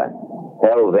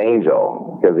Hell's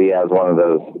Angel because he has one of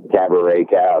those cabaret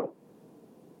caps.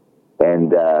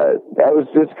 And that was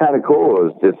just kind of cool. It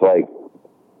was just like,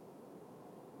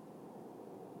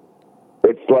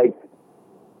 it's like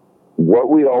what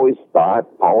we always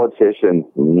thought politicians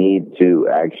need to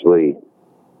actually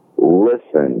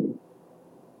listen,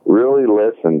 really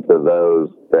listen to those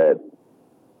that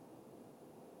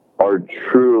are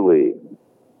truly,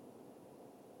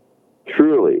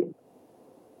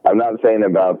 I'm not saying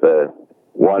about the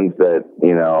ones that,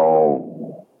 you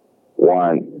know,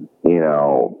 want, you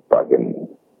know, fucking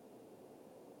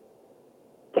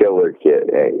killer kid,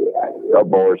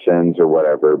 abortions or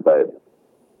whatever, but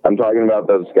I'm talking about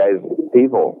those guys,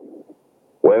 people,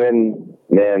 women,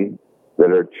 men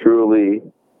that are truly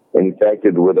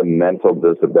infected with a mental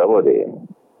disability,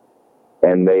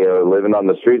 and they are living on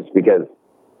the streets because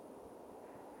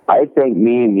I think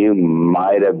me and you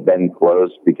might have been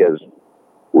close because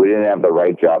we didn't have the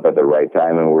right job at the right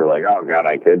time, and we're like, oh God,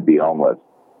 I could be homeless.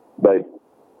 But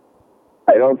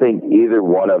I don't think either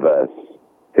one of us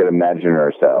could imagine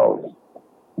ourselves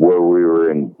where we were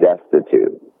in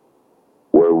destitute,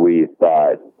 where we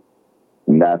thought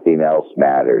nothing else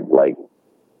mattered. Like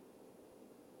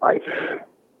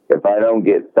if I don't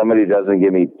get, somebody doesn't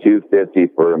give me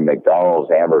 $2.50 for a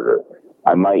McDonald's hamburger,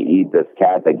 I might eat this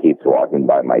cat that keeps walking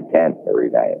by my tent every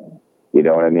night. You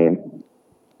know what I mean?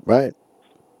 Right.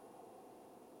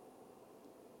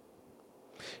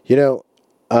 You know,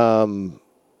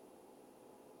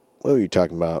 what were you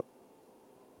talking about?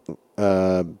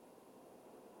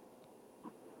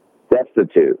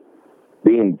 Destitute.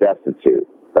 Being destitute.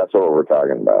 That's what we're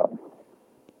talking about.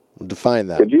 Define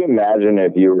that. Could you imagine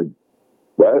if you were,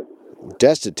 what?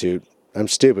 Destitute? I'm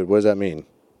stupid. What does that mean?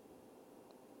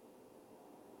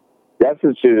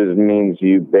 Destitute means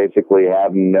you basically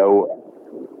have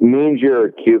means you're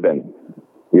a Cuban.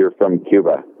 You're from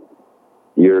Cuba.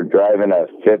 You're driving a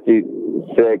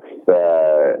 56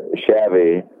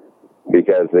 Chevy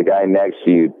because the guy next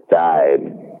to you died,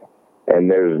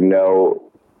 and there's no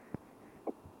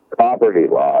property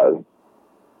laws.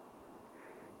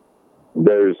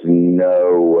 There's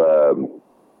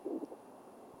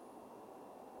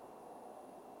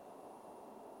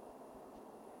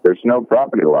no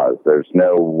property laws. There's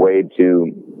no way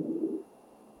to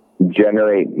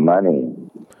generate money.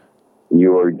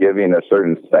 You are giving a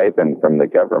certain stipend from the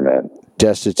government.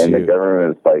 Destitute. And the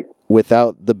government's like,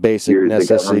 without the basic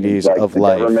necessities of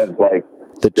life.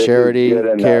 The charity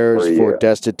cares for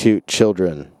destitute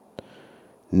children,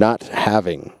 not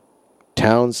having.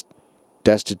 Towns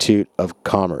destitute of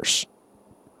commerce.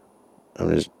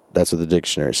 That's what the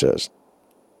dictionary says.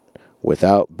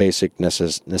 Without basic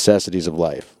necessities of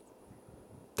life.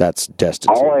 That's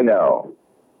destitute. All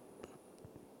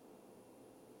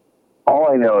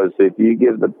I know is if you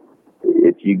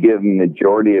give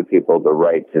majority of people the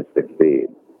right to succeed,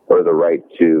 or the right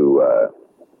to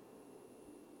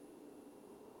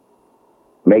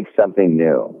make something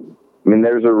new. I mean,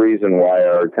 there's a reason why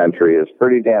our country is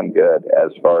pretty damn good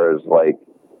as far as like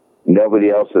nobody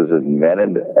else has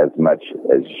invented as much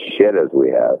as shit as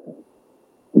we have.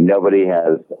 Nobody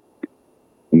has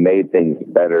made things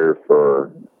better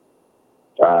for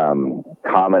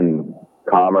common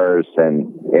commerce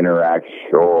and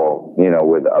interactual,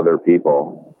 with other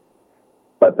people.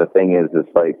 But the thing is,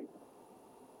 it's like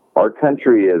our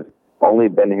country has only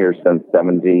been here since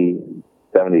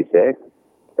 76,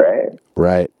 right?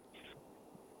 Right.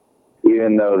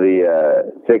 even though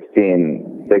the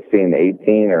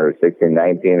 1618 or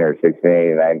 1619 or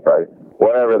 1689 project,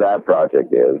 whatever that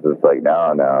project is, it's like,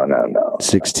 no.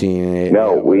 16.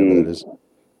 No,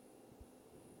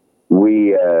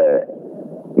 we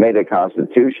made a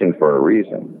constitution for a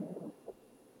reason.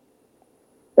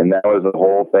 And that was the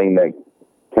whole thing that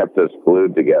kept us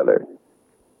glued together.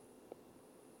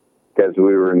 Because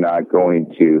we were not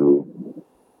going to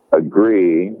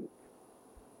agree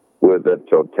with a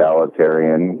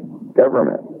totalitarian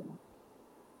government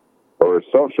or a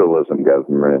socialism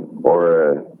government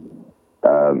or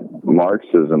a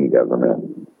Marxism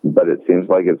government. But it seems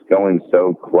like it's going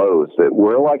so close that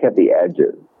we're like at the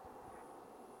edges.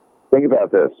 Think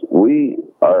about this. We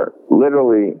are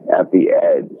literally at the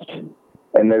edge.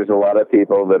 And there's a lot of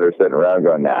people that are sitting around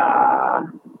going, nah,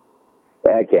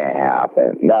 that can't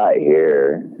happen. Not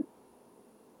here.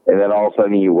 And then all of a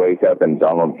sudden you wake up and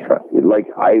Donald Trump, like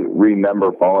I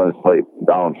remember falling asleep.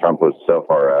 Donald Trump was so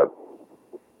far up.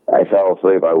 I fell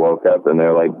asleep. I woke up and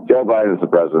they're like, Joe Biden's the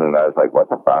president. I was like, what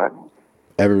the fuck?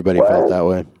 Everybody felt that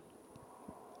way.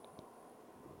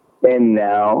 And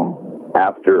now,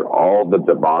 after all the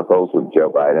debacles with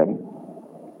Joe Biden,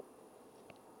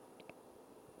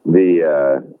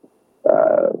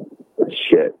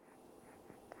 shit.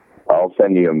 I'll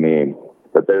send you a meme,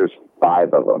 but there's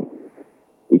 5 of them.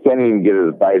 You can't even get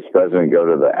a vice president to go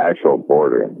to the actual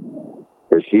border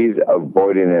because she's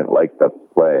avoiding it like the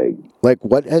plague. Like,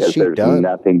 what has she done? There's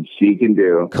nothing she can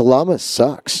do. Kalama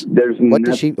sucks. What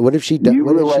has she done? You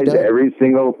realize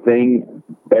everything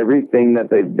that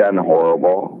they've done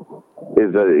horrible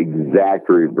is an exact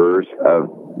reverse of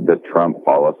the Trump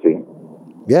policy.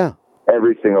 Yeah.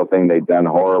 Every single thing they've done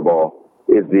horrible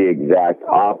is the exact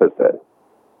opposite.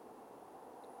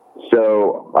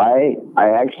 So I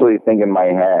actually think in my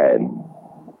head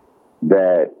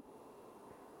that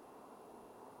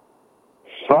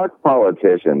fuck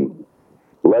politicians.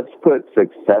 Let's put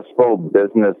successful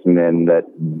businessmen that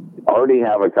already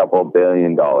have a couple $1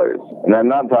 billion. And I'm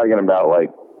not talking about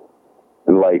like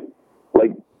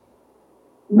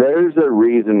there's a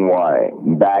reason why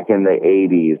back in the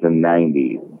 80s and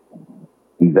 90s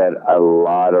that a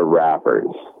lot of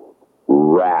rappers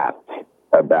rapped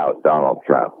about Donald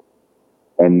Trump.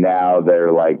 And now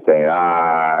they're like saying,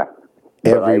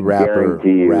 every rapper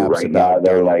raps about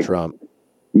Donald Trump.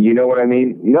 You know what I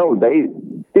mean? No, there's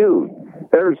 2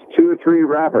 or 3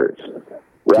 rappers.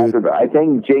 I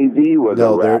think Jay-Z was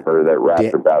a rapper that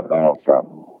rapped about Donald Trump.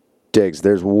 Diggs,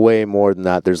 there's way more than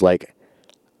that. There's like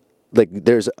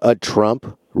there's a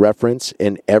Trump reference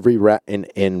in every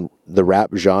in the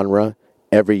rap genre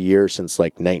every year since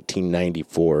like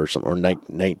 1994 or something, or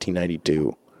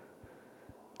 1992.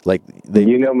 Like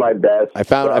my best. I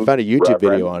found a YouTube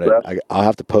video on it. I'll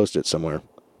have to post it somewhere.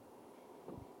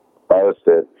 Post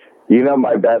it. You know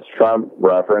my best Trump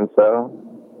reference though?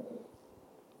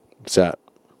 What's that?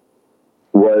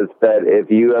 Was that if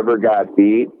you ever got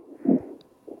beat,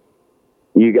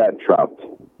 you got trumped.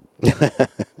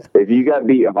 If you got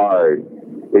beat hard,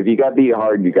 you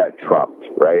got trumped,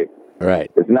 right? Right.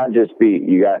 It's not just beat.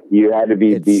 You had to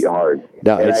be beat hard.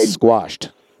 No, it's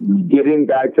squashed. Getting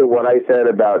back to what I said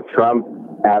about Trump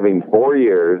having 4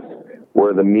 years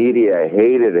where the media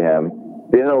hated him,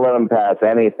 didn't let him pass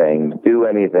anything, do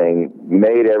anything,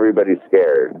 made everybody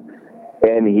scared.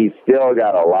 And he still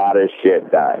got a lot of shit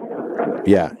done.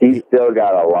 Yeah. He still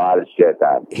got a lot of shit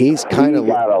done. He's kind of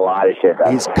got a lot of shit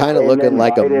done. He's kind of looking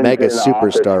like a mega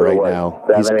superstar right now.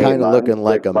 He's kind of looking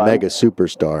like a mega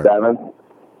superstar. 7?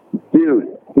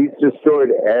 Dude, he's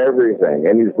destroyed everything.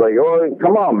 And he's like, oh,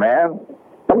 come on, man.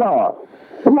 Come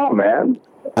on, man.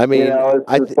 I mean,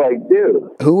 it's just like,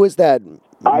 dude. Who is that?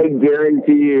 I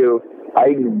guarantee you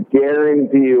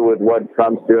with what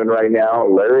Trump's doing right now,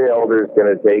 Larry Elder's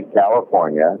going to take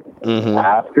California. Mm-hmm.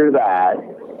 After that,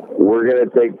 we're going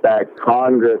to take back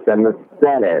Congress and the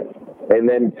Senate. And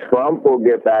then Trump will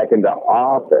get back into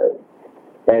office.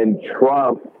 And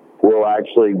Trump will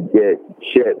actually get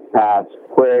shit passed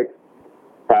quick,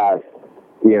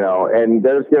 and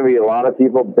there's going to be a lot of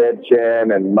people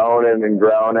bitching and moaning and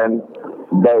groaning.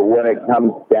 But when it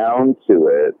comes down to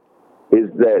it,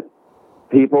 is that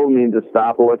people need to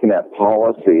stop looking at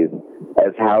policies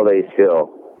as how they feel.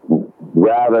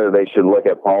 Rather, they should look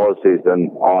at policies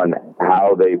on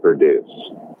how they produce.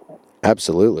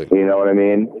 Absolutely. You know what I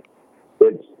mean?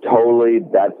 That's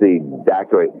the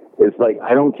exact way. It's like,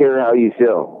 I don't care how you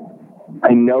feel.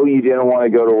 I know you didn't want to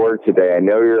go to work today. I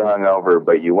know you're hungover,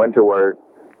 but you went to work,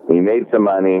 you made some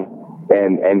money,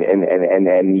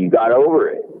 and you got over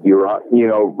it.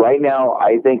 Right now,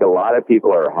 I think a lot of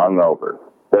people are hungover.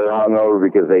 They're hungover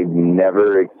because they've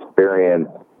never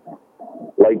experienced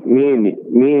Like me and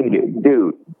you,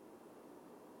 dude.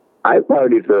 I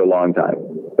partied for a long time,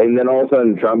 and then all of a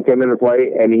sudden Trump came into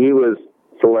play, and he was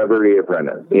Celebrity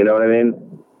Apprentice. You know what I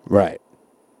mean? Right.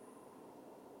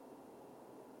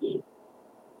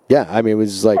 Yeah, I mean, it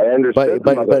was like, I understood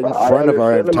but in front of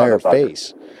our entire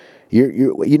face.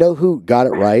 You know who got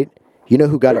it right? You know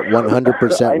who got it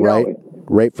 100% right?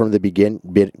 Right from the beginning.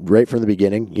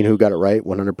 You know who got it right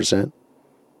 100%?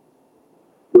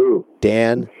 Who?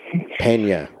 Dan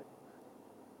Pena.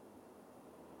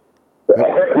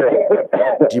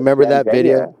 Do you remember that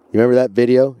video? You remember that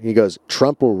video? He goes,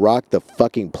 "Trump will rock the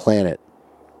fucking planet."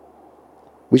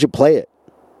 We should play it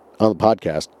on the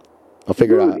podcast. I'll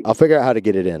figure out how to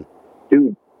get it in.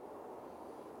 Dude.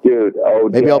 Oh,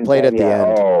 maybe Dan I'll play it at the Pena.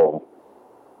 end. Oh.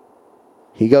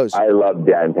 He goes, I love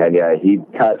Dan Pena. He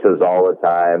cusses all the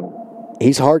time.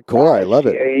 He's hardcore. I love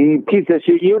it. He piece of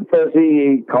shit. You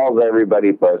pussy. He calls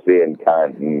everybody pussy and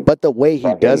cunt. And but the way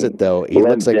he does it, though, he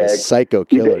looks like a psycho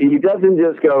killer. He doesn't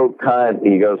just go cunt.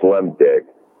 He goes limp dick.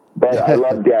 But I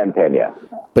love Dan Pena.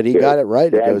 But he got it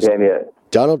right. Dan He goes, Pena.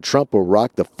 Donald Trump will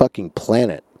rock the fucking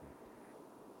planet.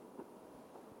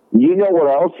 You know what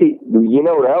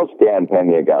else Dan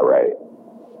Pena got right?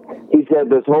 He said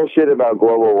this whole shit about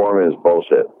global warming is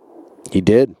bullshit. He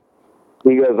did.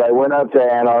 He goes, I went up to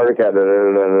Antarctica,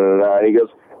 and he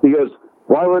goes,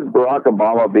 why would Barack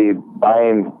Obama be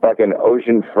buying fucking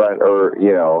oceanfront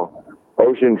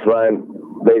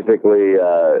basically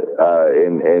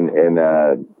in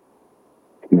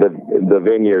the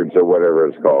vineyards or whatever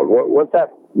it's called. What's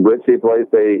that ritzy place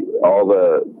all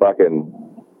the fucking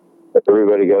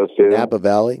everybody goes to? Napa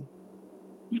Valley?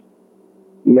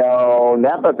 No,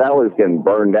 Napa Valley's getting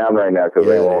burned down right now because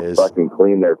they won't fucking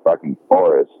clean their fucking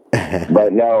forest.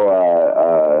 But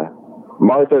no,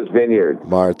 Martha's Vineyard.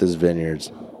 Martha's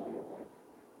Vineyards.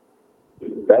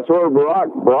 That's where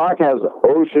Barack has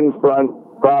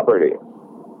oceanfront property.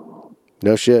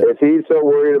 No shit. If he's so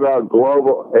worried about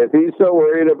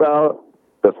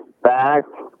the fact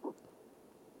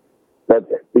that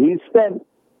he spent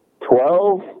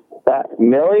 $12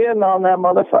 million on that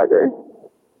motherfucker,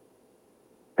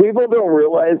 people don't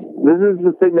realize this is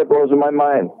the thing that blows my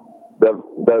mind.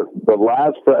 The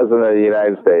last president of the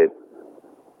United States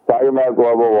talking about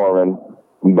global warming,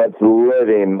 but's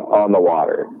living on the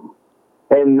water.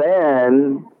 And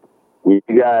then you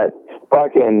got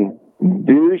fucking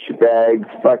douchebags,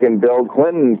 fucking Bill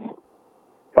Clinton's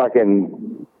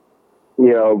fucking,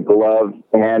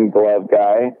 hand glove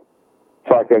guy,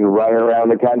 fucking running around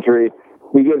the country.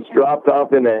 He gets dropped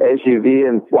off in an SUV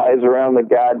and flies around the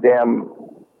goddamn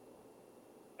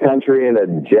country in a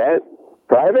jet,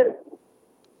 private.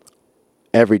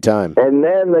 Every time. And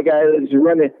then the guy that's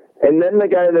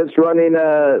running,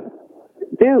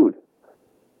 dude,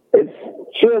 it's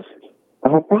just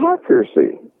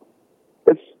hypocrisy.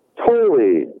 It's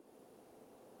totally.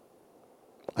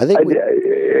 I think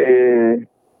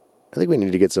we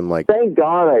need to get some Thank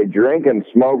God I drink and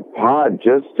smoke pot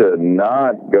just to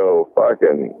not go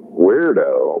fucking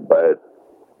weirdo. But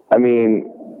I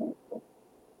mean,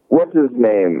 what's his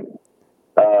name?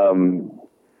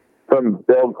 From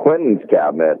Bill Clinton's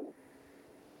cabinet.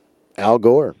 Al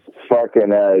Gore.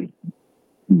 Fucking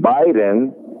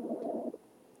Biden.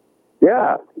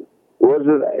 Yeah. Was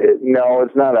it? No,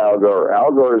 it's not Al Gore.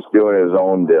 Al Gore's doing his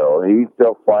own deal. He's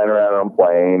still flying around on a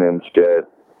plane and shit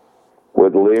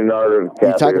with Leonardo DiCaprio.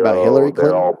 You talking about Hillary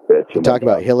Clinton? You talking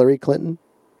about Hillary Clinton?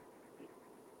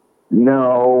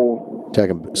 No. You're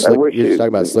talking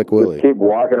about Slick Willie. Keep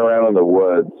walking around in the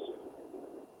woods.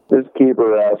 Just keep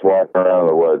her ass walking around in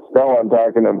the woods. No, I'm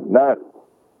talking to not.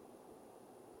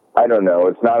 I don't know.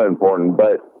 It's not important,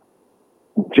 but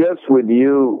just with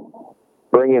you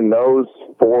bringing those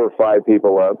 4 or 5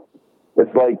 people up,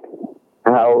 it's like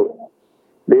how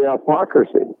the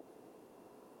hypocrisy.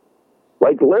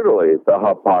 Like literally, the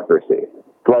hypocrisy.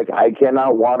 Like I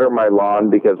cannot water my lawn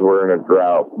because we're in a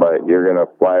drought, but you're gonna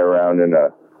fly around in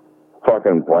a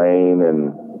fucking plane,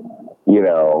 and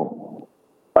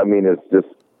I mean, it's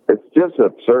just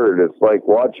absurd. It's like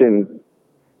watching.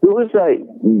 Who was that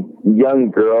young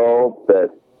girl that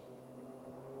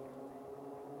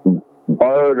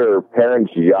borrowed her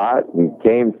parents' yacht and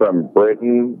came from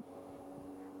Britain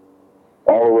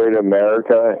all the way to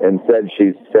America and said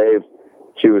she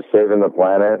was saving the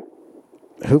planet?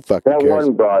 Who fucking cares? That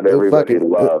one brought everybody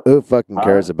love. Who fucking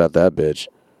cares about that bitch?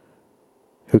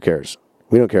 Who cares?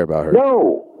 We don't care about her.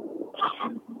 No.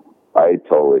 I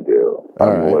totally do. All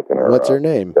I'm right. looking her What's up. her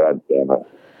name? God damn it.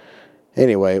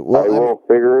 Anyway, I will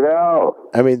figure it out.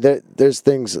 I mean, there's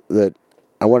things that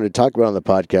I wanted to talk about on the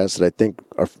podcast that I think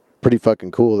are pretty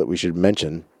fucking cool that we should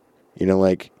mention.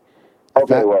 Like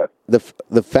Okay, what?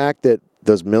 The fact that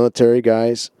those military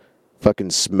guys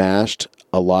fucking smashed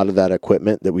a lot of that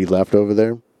equipment that we left over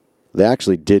there, they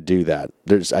actually did do that.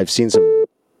 I've seen some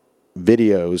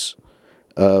videos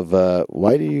of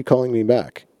why are you calling me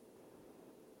back?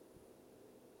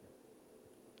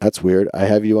 That's weird. I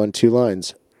have you on 2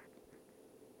 lines.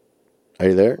 Are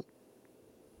you there?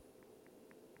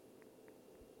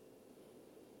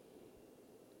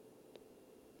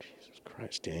 Jesus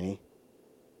Christ, Danny.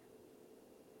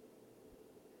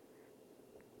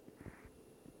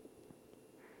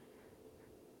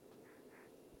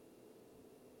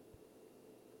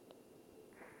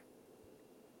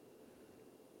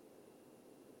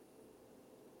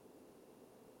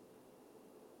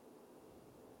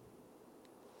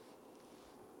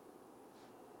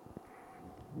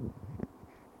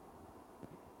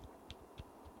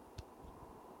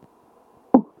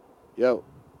 Yo.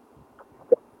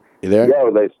 You there?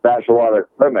 Yo, they smashed a lot of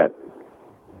equipment.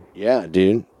 Yeah,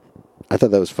 dude. I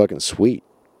thought that was fucking sweet.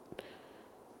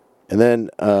 And then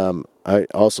I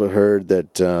also heard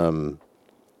that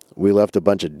we left a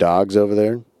bunch of dogs over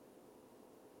there.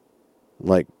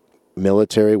 Like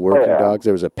military working dogs.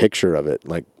 There was a picture of it.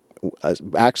 Like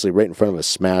actually right in front of a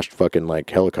smashed fucking like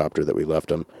helicopter that we left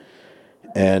them.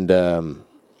 And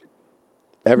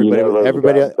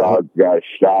everybody dogs got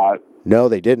shot. No,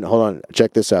 they didn't. Hold on.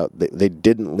 Check this out. They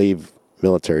didn't leave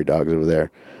military dogs over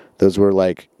there. Those were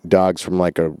like dogs from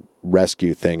like a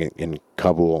rescue thing in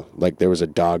Kabul. Like there was a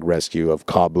dog rescue of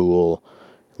Kabul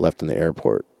left in the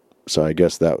airport. So I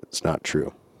guess that's not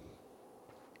true.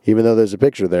 Even though there's a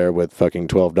picture there with fucking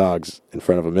 12 dogs in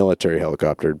front of a military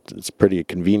helicopter, it's a pretty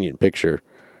convenient picture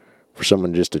for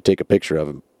someone just to take a picture of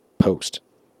and post.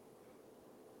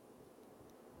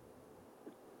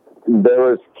 There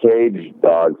was caged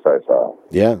dogs I saw.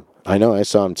 Yeah, I know. I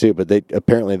saw them too, but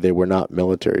they were not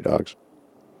military dogs.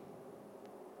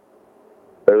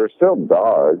 They were still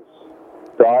dogs.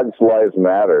 Dogs' lives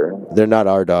matter. They're not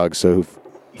our dogs, so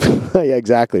yeah,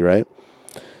 exactly, right?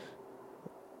 You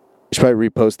should probably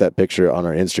repost that picture on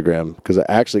our Instagram, because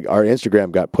actually our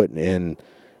Instagram got put in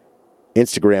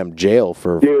Instagram jail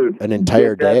for an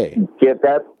entire day.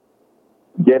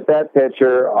 Get that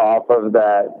picture off of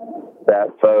that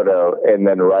photo, and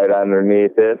then right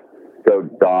underneath it, go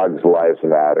dogs' lives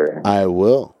matter. I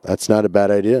will. That's not a bad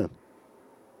idea.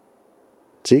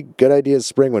 See, good ideas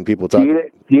spring when people talk.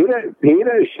 PETA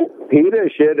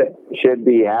should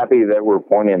be happy that we're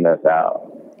pointing this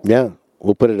out. Yeah,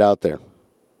 we'll put it out there.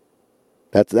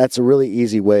 That's a really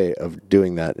easy way of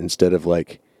doing that, instead of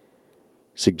like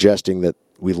suggesting that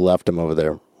we left them over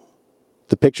there.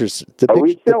 The pictures. Are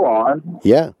we still on?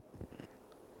 Yeah.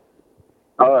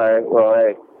 All right. Well,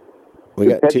 hey. We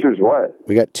got pictures. What?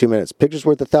 We got 2 minutes. Pictures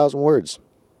worth 1,000 words.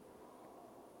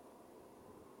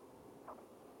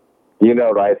 You know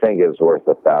what I think is worth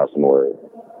 1,000 words?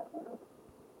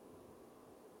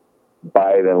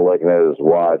 Biden looking at his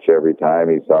watch every time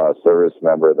he saw a service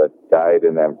member that died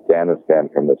in Afghanistan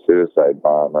from the suicide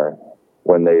bomber.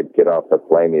 When they'd get off the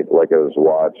plane, he'd look at his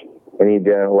watch. And he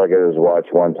didn't look at his watch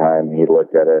one time. He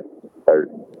looked at it,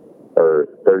 or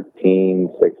 13,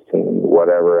 16,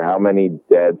 whatever. How many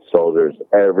dead soldiers?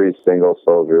 Every single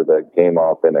soldier that came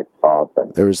off in a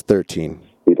coffin. There was 13.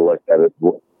 He looked at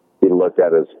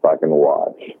his fucking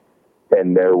watch.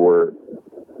 And there were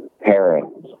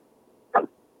parents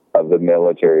of the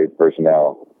military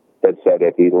personnel that said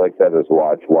if he looked at his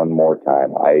watch one more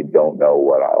time, I don't know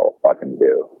what I'll fucking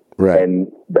do. Right.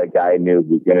 And the guy knew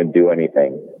he was going to do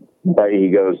anything. But he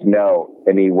goes, no.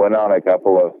 And he went on a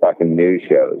couple of fucking news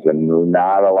shows, and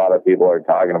not a lot of people are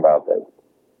talking about this.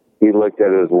 He looked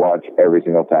at his watch every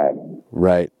single time.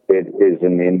 Right. It is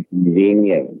an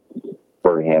inconvenience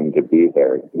for him to be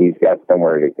there. He's got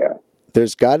somewhere to go.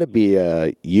 There's got to be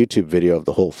a YouTube video of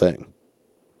the whole thing.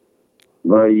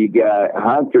 Well, you got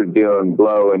Hunter doing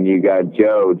blow, and you got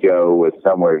Joe with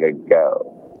somewhere to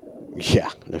go.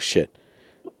 Yeah, no shit.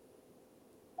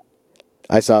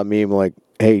 I saw a meme like,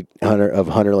 hey,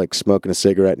 Hunter like smoking a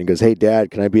cigarette, and he goes, hey,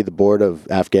 Dad, can I be the board of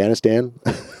Afghanistan?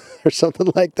 Or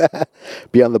something like that.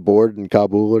 Be on the board in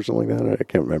Kabul or something like that. I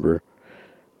can't remember.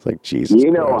 It's like, Jesus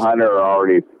You know Christ. Hunter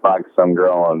already fucked some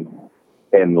girl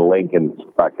in Lincoln's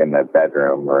fucking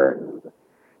bedroom, or...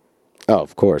 Oh,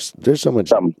 of course. There's so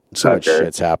much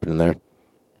shit's happening there.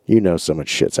 You know so much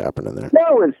shit's happening there.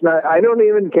 No, it's not. I don't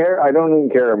even care.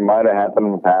 It might have happened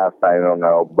in the past. I don't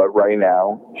know. But right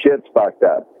now, shit's fucked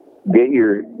up. Get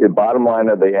your bottom line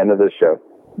at the end of the show.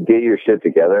 Get your shit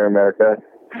together, America.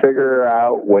 Figure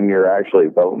out when you're actually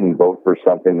voting. Vote for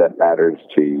something that matters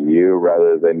to you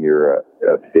rather than your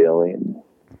feeling.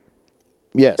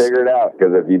 Yes. Figure it out,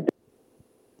 because if you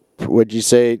Would you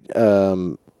say?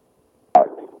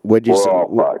 Would you We're say?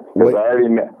 all fucked. 'Cause What, I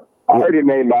already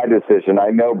made my decision. I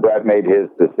know Brett made his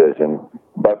decision.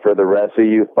 But for the rest of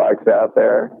you fucks out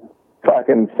there,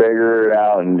 fucking figure it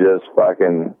out and just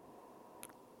fucking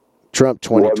Trump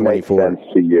what makes 2024. sense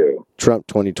to you. Trump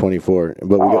 2024.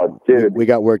 But Dude. we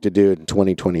got work to do in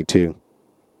 2022.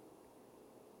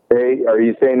 Hey, are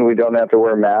you saying we don't have to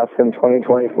wear masks in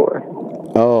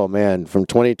 2024? Oh man, from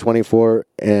 2024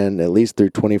 and at least through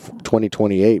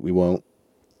 2028, we won't.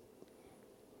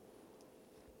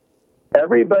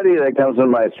 Everybody that comes in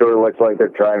my store looks like they're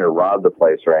trying to rob the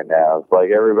place right now. It's like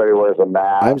everybody wears a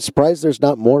mask. I'm surprised there's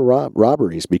not more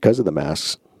robberies because of the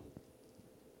masks.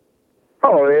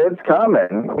 Oh, it's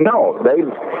coming. No,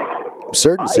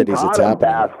 Certain cities, I it's caught a happening.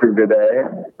 bastard today.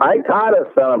 I caught a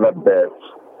son of a bitch.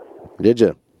 Did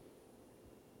you?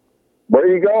 Where are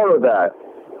you going with that?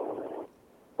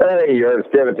 Hey, yours,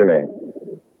 give it to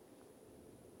me.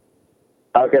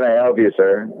 How can I help you,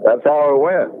 sir? That's how it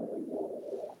went.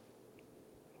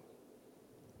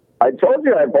 I told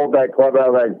you I pulled that club out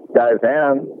of that guy's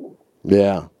hand.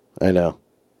 Yeah, I know.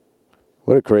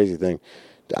 What a crazy thing.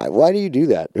 Why do you do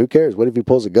that? Who cares? What if he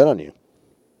pulls a gun on you?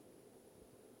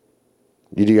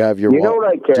 Do you have your? You know what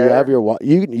I care? Do you have your?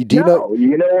 You do you know?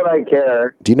 You know what I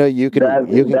care? Do you know you can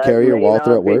That carry your may Walther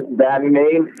not at work? be- That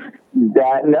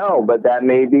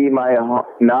may be my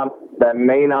that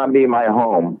may not be my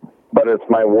home, but it's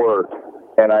my work,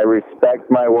 and I respect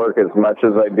my work as much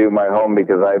as I do my home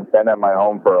because I've been at my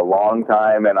home for a long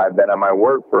time and I've been at my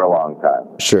work for a long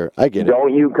time. Sure, I get it.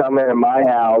 Don't you come into my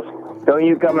house? Don't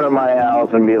you come into my house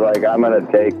and be like, I'm gonna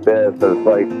take this? It's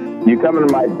like you come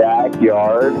into my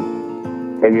backyard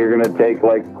and you're gonna take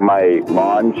like my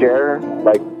lawn chair.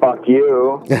 Like fuck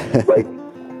you. Like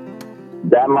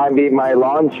that might be my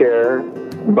lawn chair,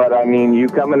 but I mean, you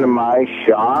come into my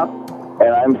shop and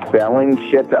I'm selling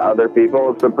shit to other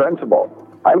people. It's the principle.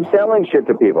 I'm selling shit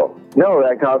to people. No,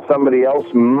 that cost somebody else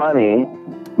money.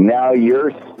 Now you're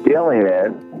stealing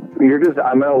it.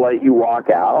 I'm going to let you walk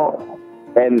out.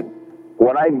 And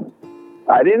when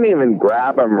I didn't even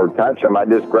grab him or touch him. I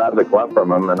just grabbed the club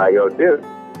from him and I go, dude,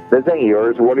 this ain't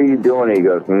yours. What are you doing? He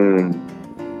goes,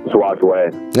 just walk away.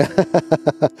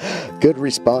 Good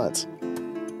response.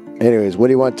 Anyways, what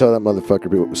do you want to tell that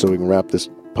motherfucker so we can wrap this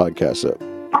podcast up?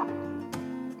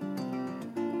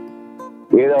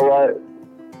 You know what?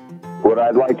 What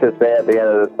I'd like to say at the end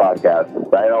of this podcast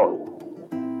is I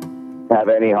don't have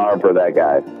any harm for that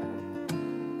guy.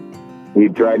 He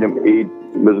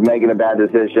was making a bad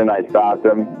decision. I stopped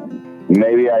him.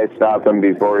 Maybe I stopped him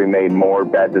before he made more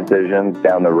bad decisions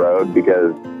down the road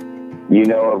because you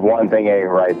know if one thing ain't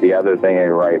right, the other thing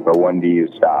ain't right, but when do you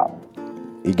stop?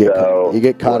 You get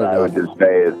caught what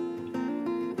enough.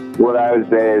 What I would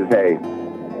say is, hey,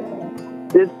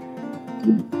 just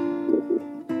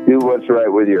do what's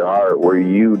right with your heart where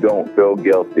you don't feel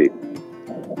guilty.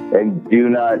 And do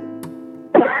not,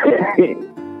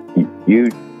 you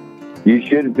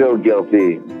should feel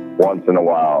guilty once in a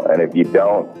while. And if you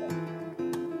don't,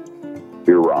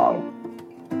 you're wrong.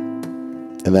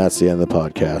 And that's the end of the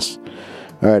podcast.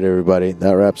 All right, everybody.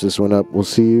 That wraps this one up. We'll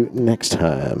see you next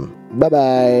time.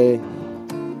 Bye-bye.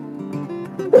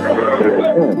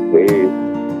 Peace.